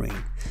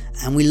submarine,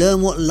 and we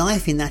learn what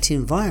life in that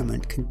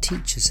environment can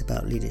teach us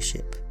about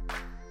leadership.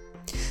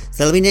 So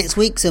that'll be next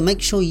week, so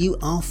make sure you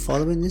are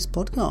following this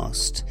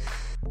podcast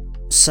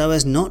so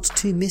as not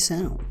to miss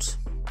out.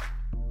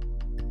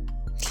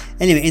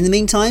 Anyway, in the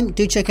meantime,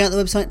 do check out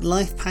the website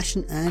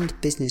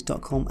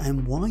lifepassionandbusiness.com,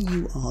 and while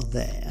you are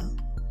there,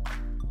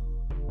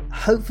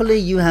 hopefully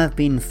you have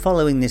been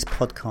following this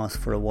podcast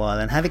for a while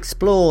and have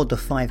explored the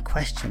 5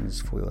 questions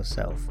for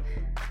yourself.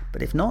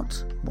 But if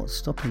not, what's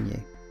stopping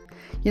you?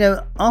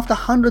 After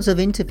hundreds of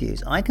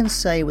interviews, I can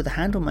say with a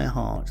hand on my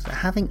heart that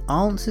having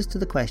answers to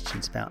the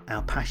questions about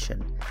our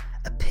passion,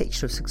 a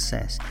picture of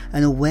success,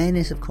 an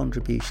awareness of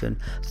contribution,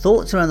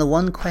 thoughts around the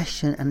one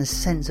question and a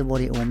sense of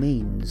what it all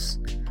means,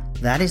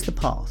 that is the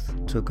path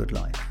to a good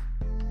life.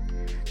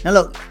 Now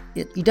look,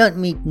 you don't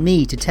need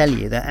me to tell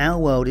you that our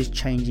world is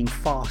changing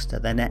faster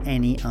than at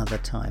any other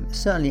time,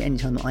 certainly any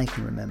time that I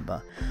can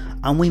remember,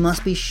 and we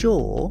must be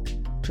sure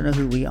to know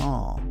who we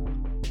are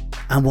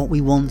and what we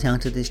want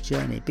out of this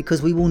journey,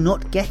 because we will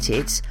not get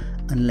it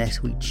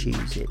unless we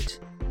choose it.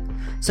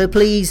 So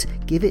please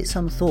give it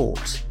some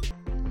thought,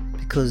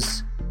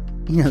 because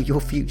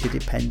your future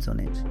depends on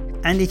it.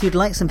 And if you'd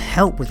like some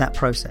help with that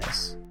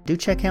process, do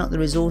check out the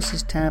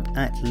resources tab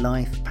at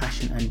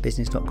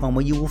lifepassionandbusiness.com,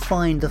 where you will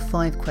find the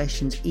 5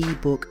 questions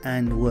ebook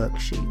and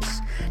worksheets.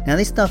 Now,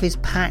 this stuff is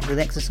packed with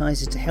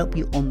exercises to help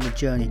you on the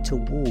journey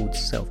towards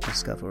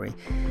self-discovery,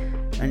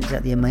 and it's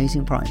at the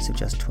amazing price of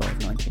just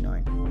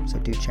 $12.99. So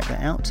do check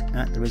that out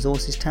at the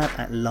resources tab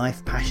at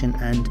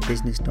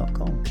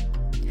lifepassionandbusiness.com.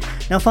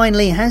 Now,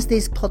 finally, has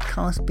this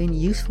podcast been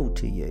useful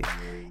to you?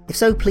 If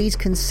so, please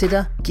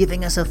consider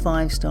giving us a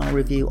 5-star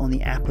review on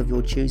the app of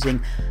your choosing,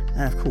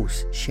 and of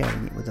course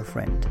sharing it with a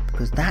friend,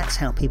 because that's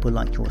how people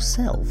like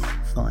yourself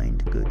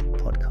find good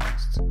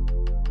podcasts.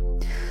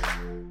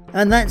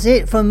 And that's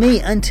it from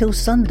me until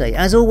Sunday.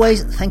 As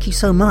always, thank you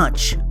so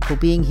much for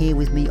being here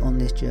with me on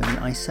this journey.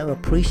 I so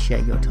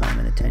appreciate your time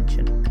and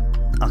attention.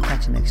 I'll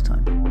catch you next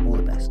time. All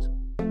the best.